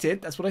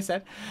expected, that's what I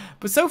said.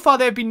 But so far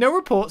there have been no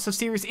reports of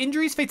serious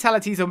injuries,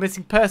 fatalities or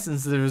missing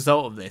persons as a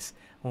result of this.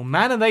 Well,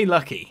 man, are they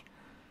lucky.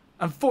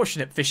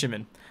 Unfortunate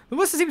fishermen. The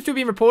worst that seems to have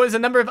been reported is a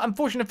number of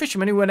unfortunate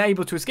fishermen who were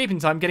unable to escape in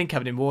time getting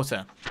covered in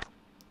water.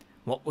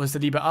 What was the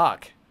Liber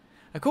Ark?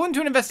 According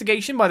to an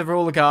investigation by the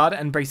Royal Guard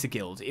and Bracer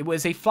Guild, it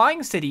was a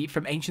flying city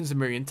from ancient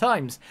Sumerian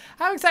times.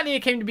 How exactly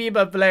it came to be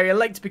above Valeria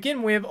Lake to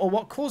begin with, or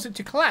what caused it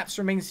to collapse,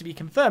 remains to be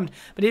confirmed,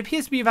 but it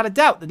appears to be without a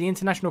doubt that the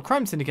international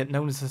crime syndicate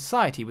known as the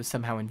Society was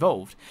somehow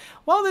involved.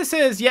 While this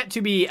is yet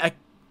to be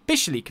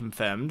officially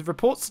confirmed,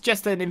 reports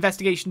suggest that an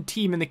investigation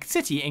team in the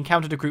city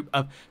encountered a group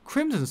of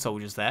Crimson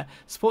soldiers there,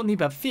 supporting the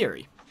above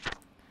theory.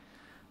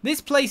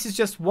 This place is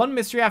just one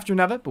mystery after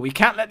another, but we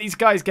can't let these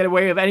guys get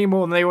away with any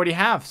more than they already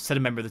have, said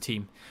a member of the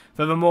team.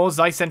 Furthermore,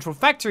 Zeiss Central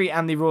Factory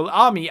and the Royal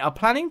Army are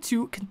planning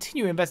to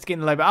continue investigating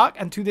the Liber Ark,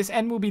 and to this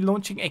end will be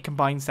launching a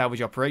combined salvage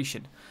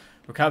operation,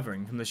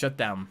 recovering from the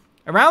shutdown.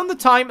 Around the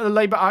time of the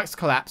Liber Ark's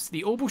collapse,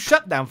 the orbital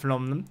shutdown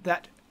phenomenon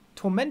that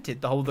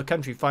tormented the whole of the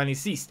country finally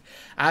ceased.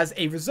 As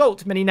a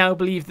result, many now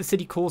believe the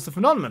city caused the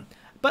phenomenon.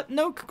 But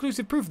no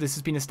conclusive proof of this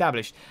has been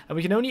established, and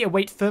we can only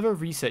await further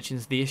research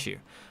into the issue.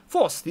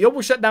 Fourth, the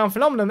orbital shutdown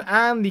phenomenon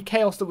and the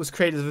chaos that was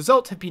created as a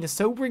result have been a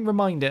sobering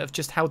reminder of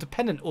just how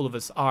dependent all of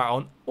us are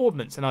on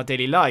ordnance in our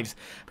daily lives.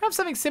 Perhaps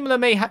something similar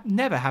may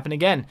never happen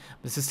again,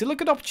 but this is still a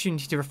good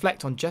opportunity to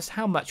reflect on just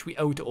how much we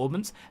owe to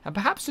ordnance, and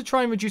perhaps to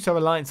try and reduce our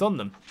reliance on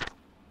them.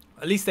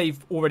 At least they've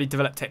already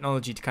developed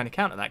technology to kind of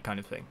counter that kind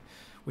of thing,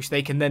 which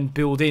they can then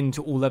build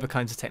into all other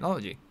kinds of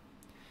technology.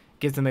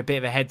 Gives them a bit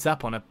of a heads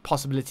up on a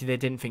possibility they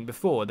didn't think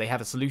before. They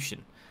have a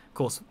solution. Of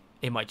course,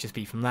 it might just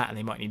be from that, and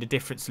they might need a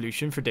different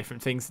solution for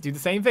different things to do the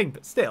same thing,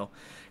 but still.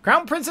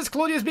 Crown Princess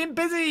Claudia has been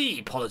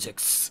busy!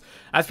 Politics.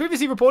 As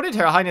previously reported,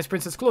 Her Highness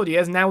Princess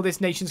Claudia is now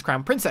this nation's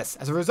Crown Princess.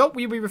 As a result,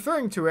 we will be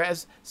referring to her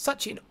as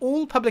such in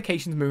all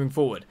publications moving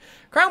forward.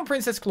 Crown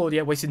Princess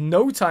Claudia wasted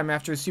no time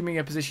after assuming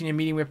her position in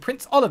meeting with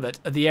Prince Olivert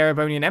of the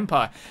Erebonian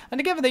Empire, and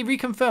together they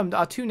reconfirmed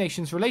our two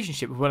nations'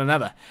 relationship with one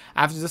another.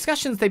 After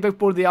discussions, they both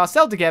boarded the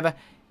Arcel together,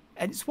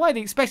 and it's widely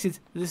expected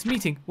that this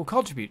meeting will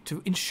contribute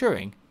to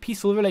ensuring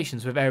peaceful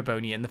relations with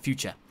Erebonia in the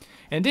future.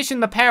 In addition,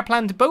 the pair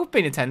plan to both be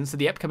in attendance at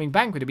the upcoming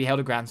banquet to be held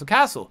at Gralsritter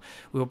Castle.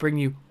 We will bring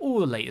you all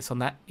the latest on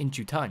that in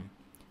due time.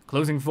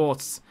 Closing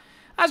thoughts.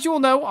 As you all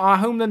know, our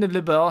homeland of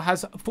Liberl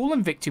has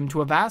fallen victim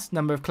to a vast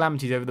number of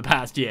calamities over the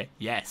past year.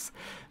 Yes,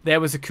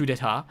 there was a coup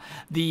d'etat,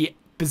 the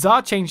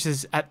bizarre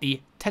changes at the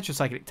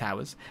Tetracyclic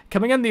Towers,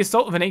 coming under the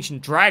assault of an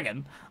ancient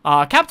dragon,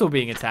 our capital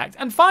being attacked,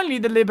 and finally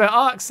the Liber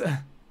Ark's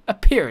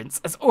appearance,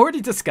 as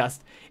already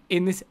discussed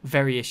in this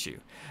very issue.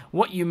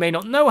 What you may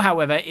not know,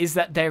 however, is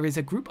that there is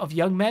a group of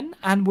young men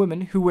and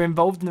women who were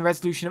involved in the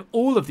resolution of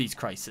all of these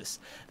crises.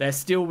 There's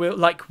still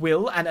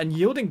will and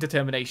unyielding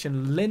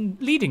determination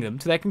leading them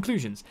to their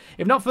conclusions.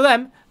 If not for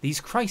them,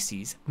 these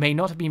crises may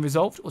not have been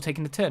resolved or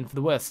taken a turn for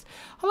the worse.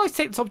 I'd like to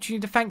take this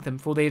opportunity to thank them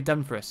for all they have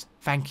done for us.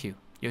 Thank you.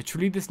 You're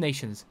truly this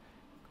nation's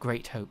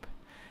great hope.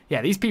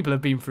 Yeah, these people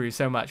have been through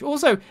so much.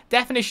 Also,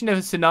 definition of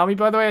a tsunami,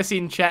 by the way. I've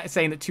seen chat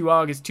saying that 2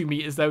 arg is 2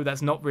 meters, though.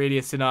 That's not really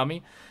a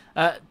tsunami.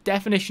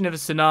 Definition of a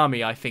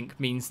tsunami, I think,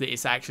 means that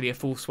it's actually a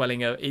full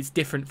swelling. It's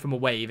different from a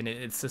wave, and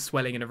it's a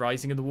swelling and a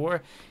rising of the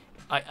water.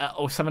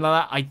 or something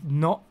like that. I'm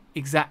not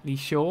exactly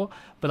sure,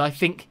 but I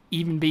think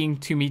even being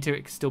 2 meter,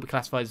 it can still be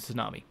classified as a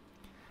tsunami.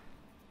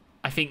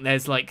 I think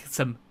there's like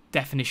some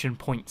definition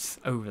points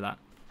over that.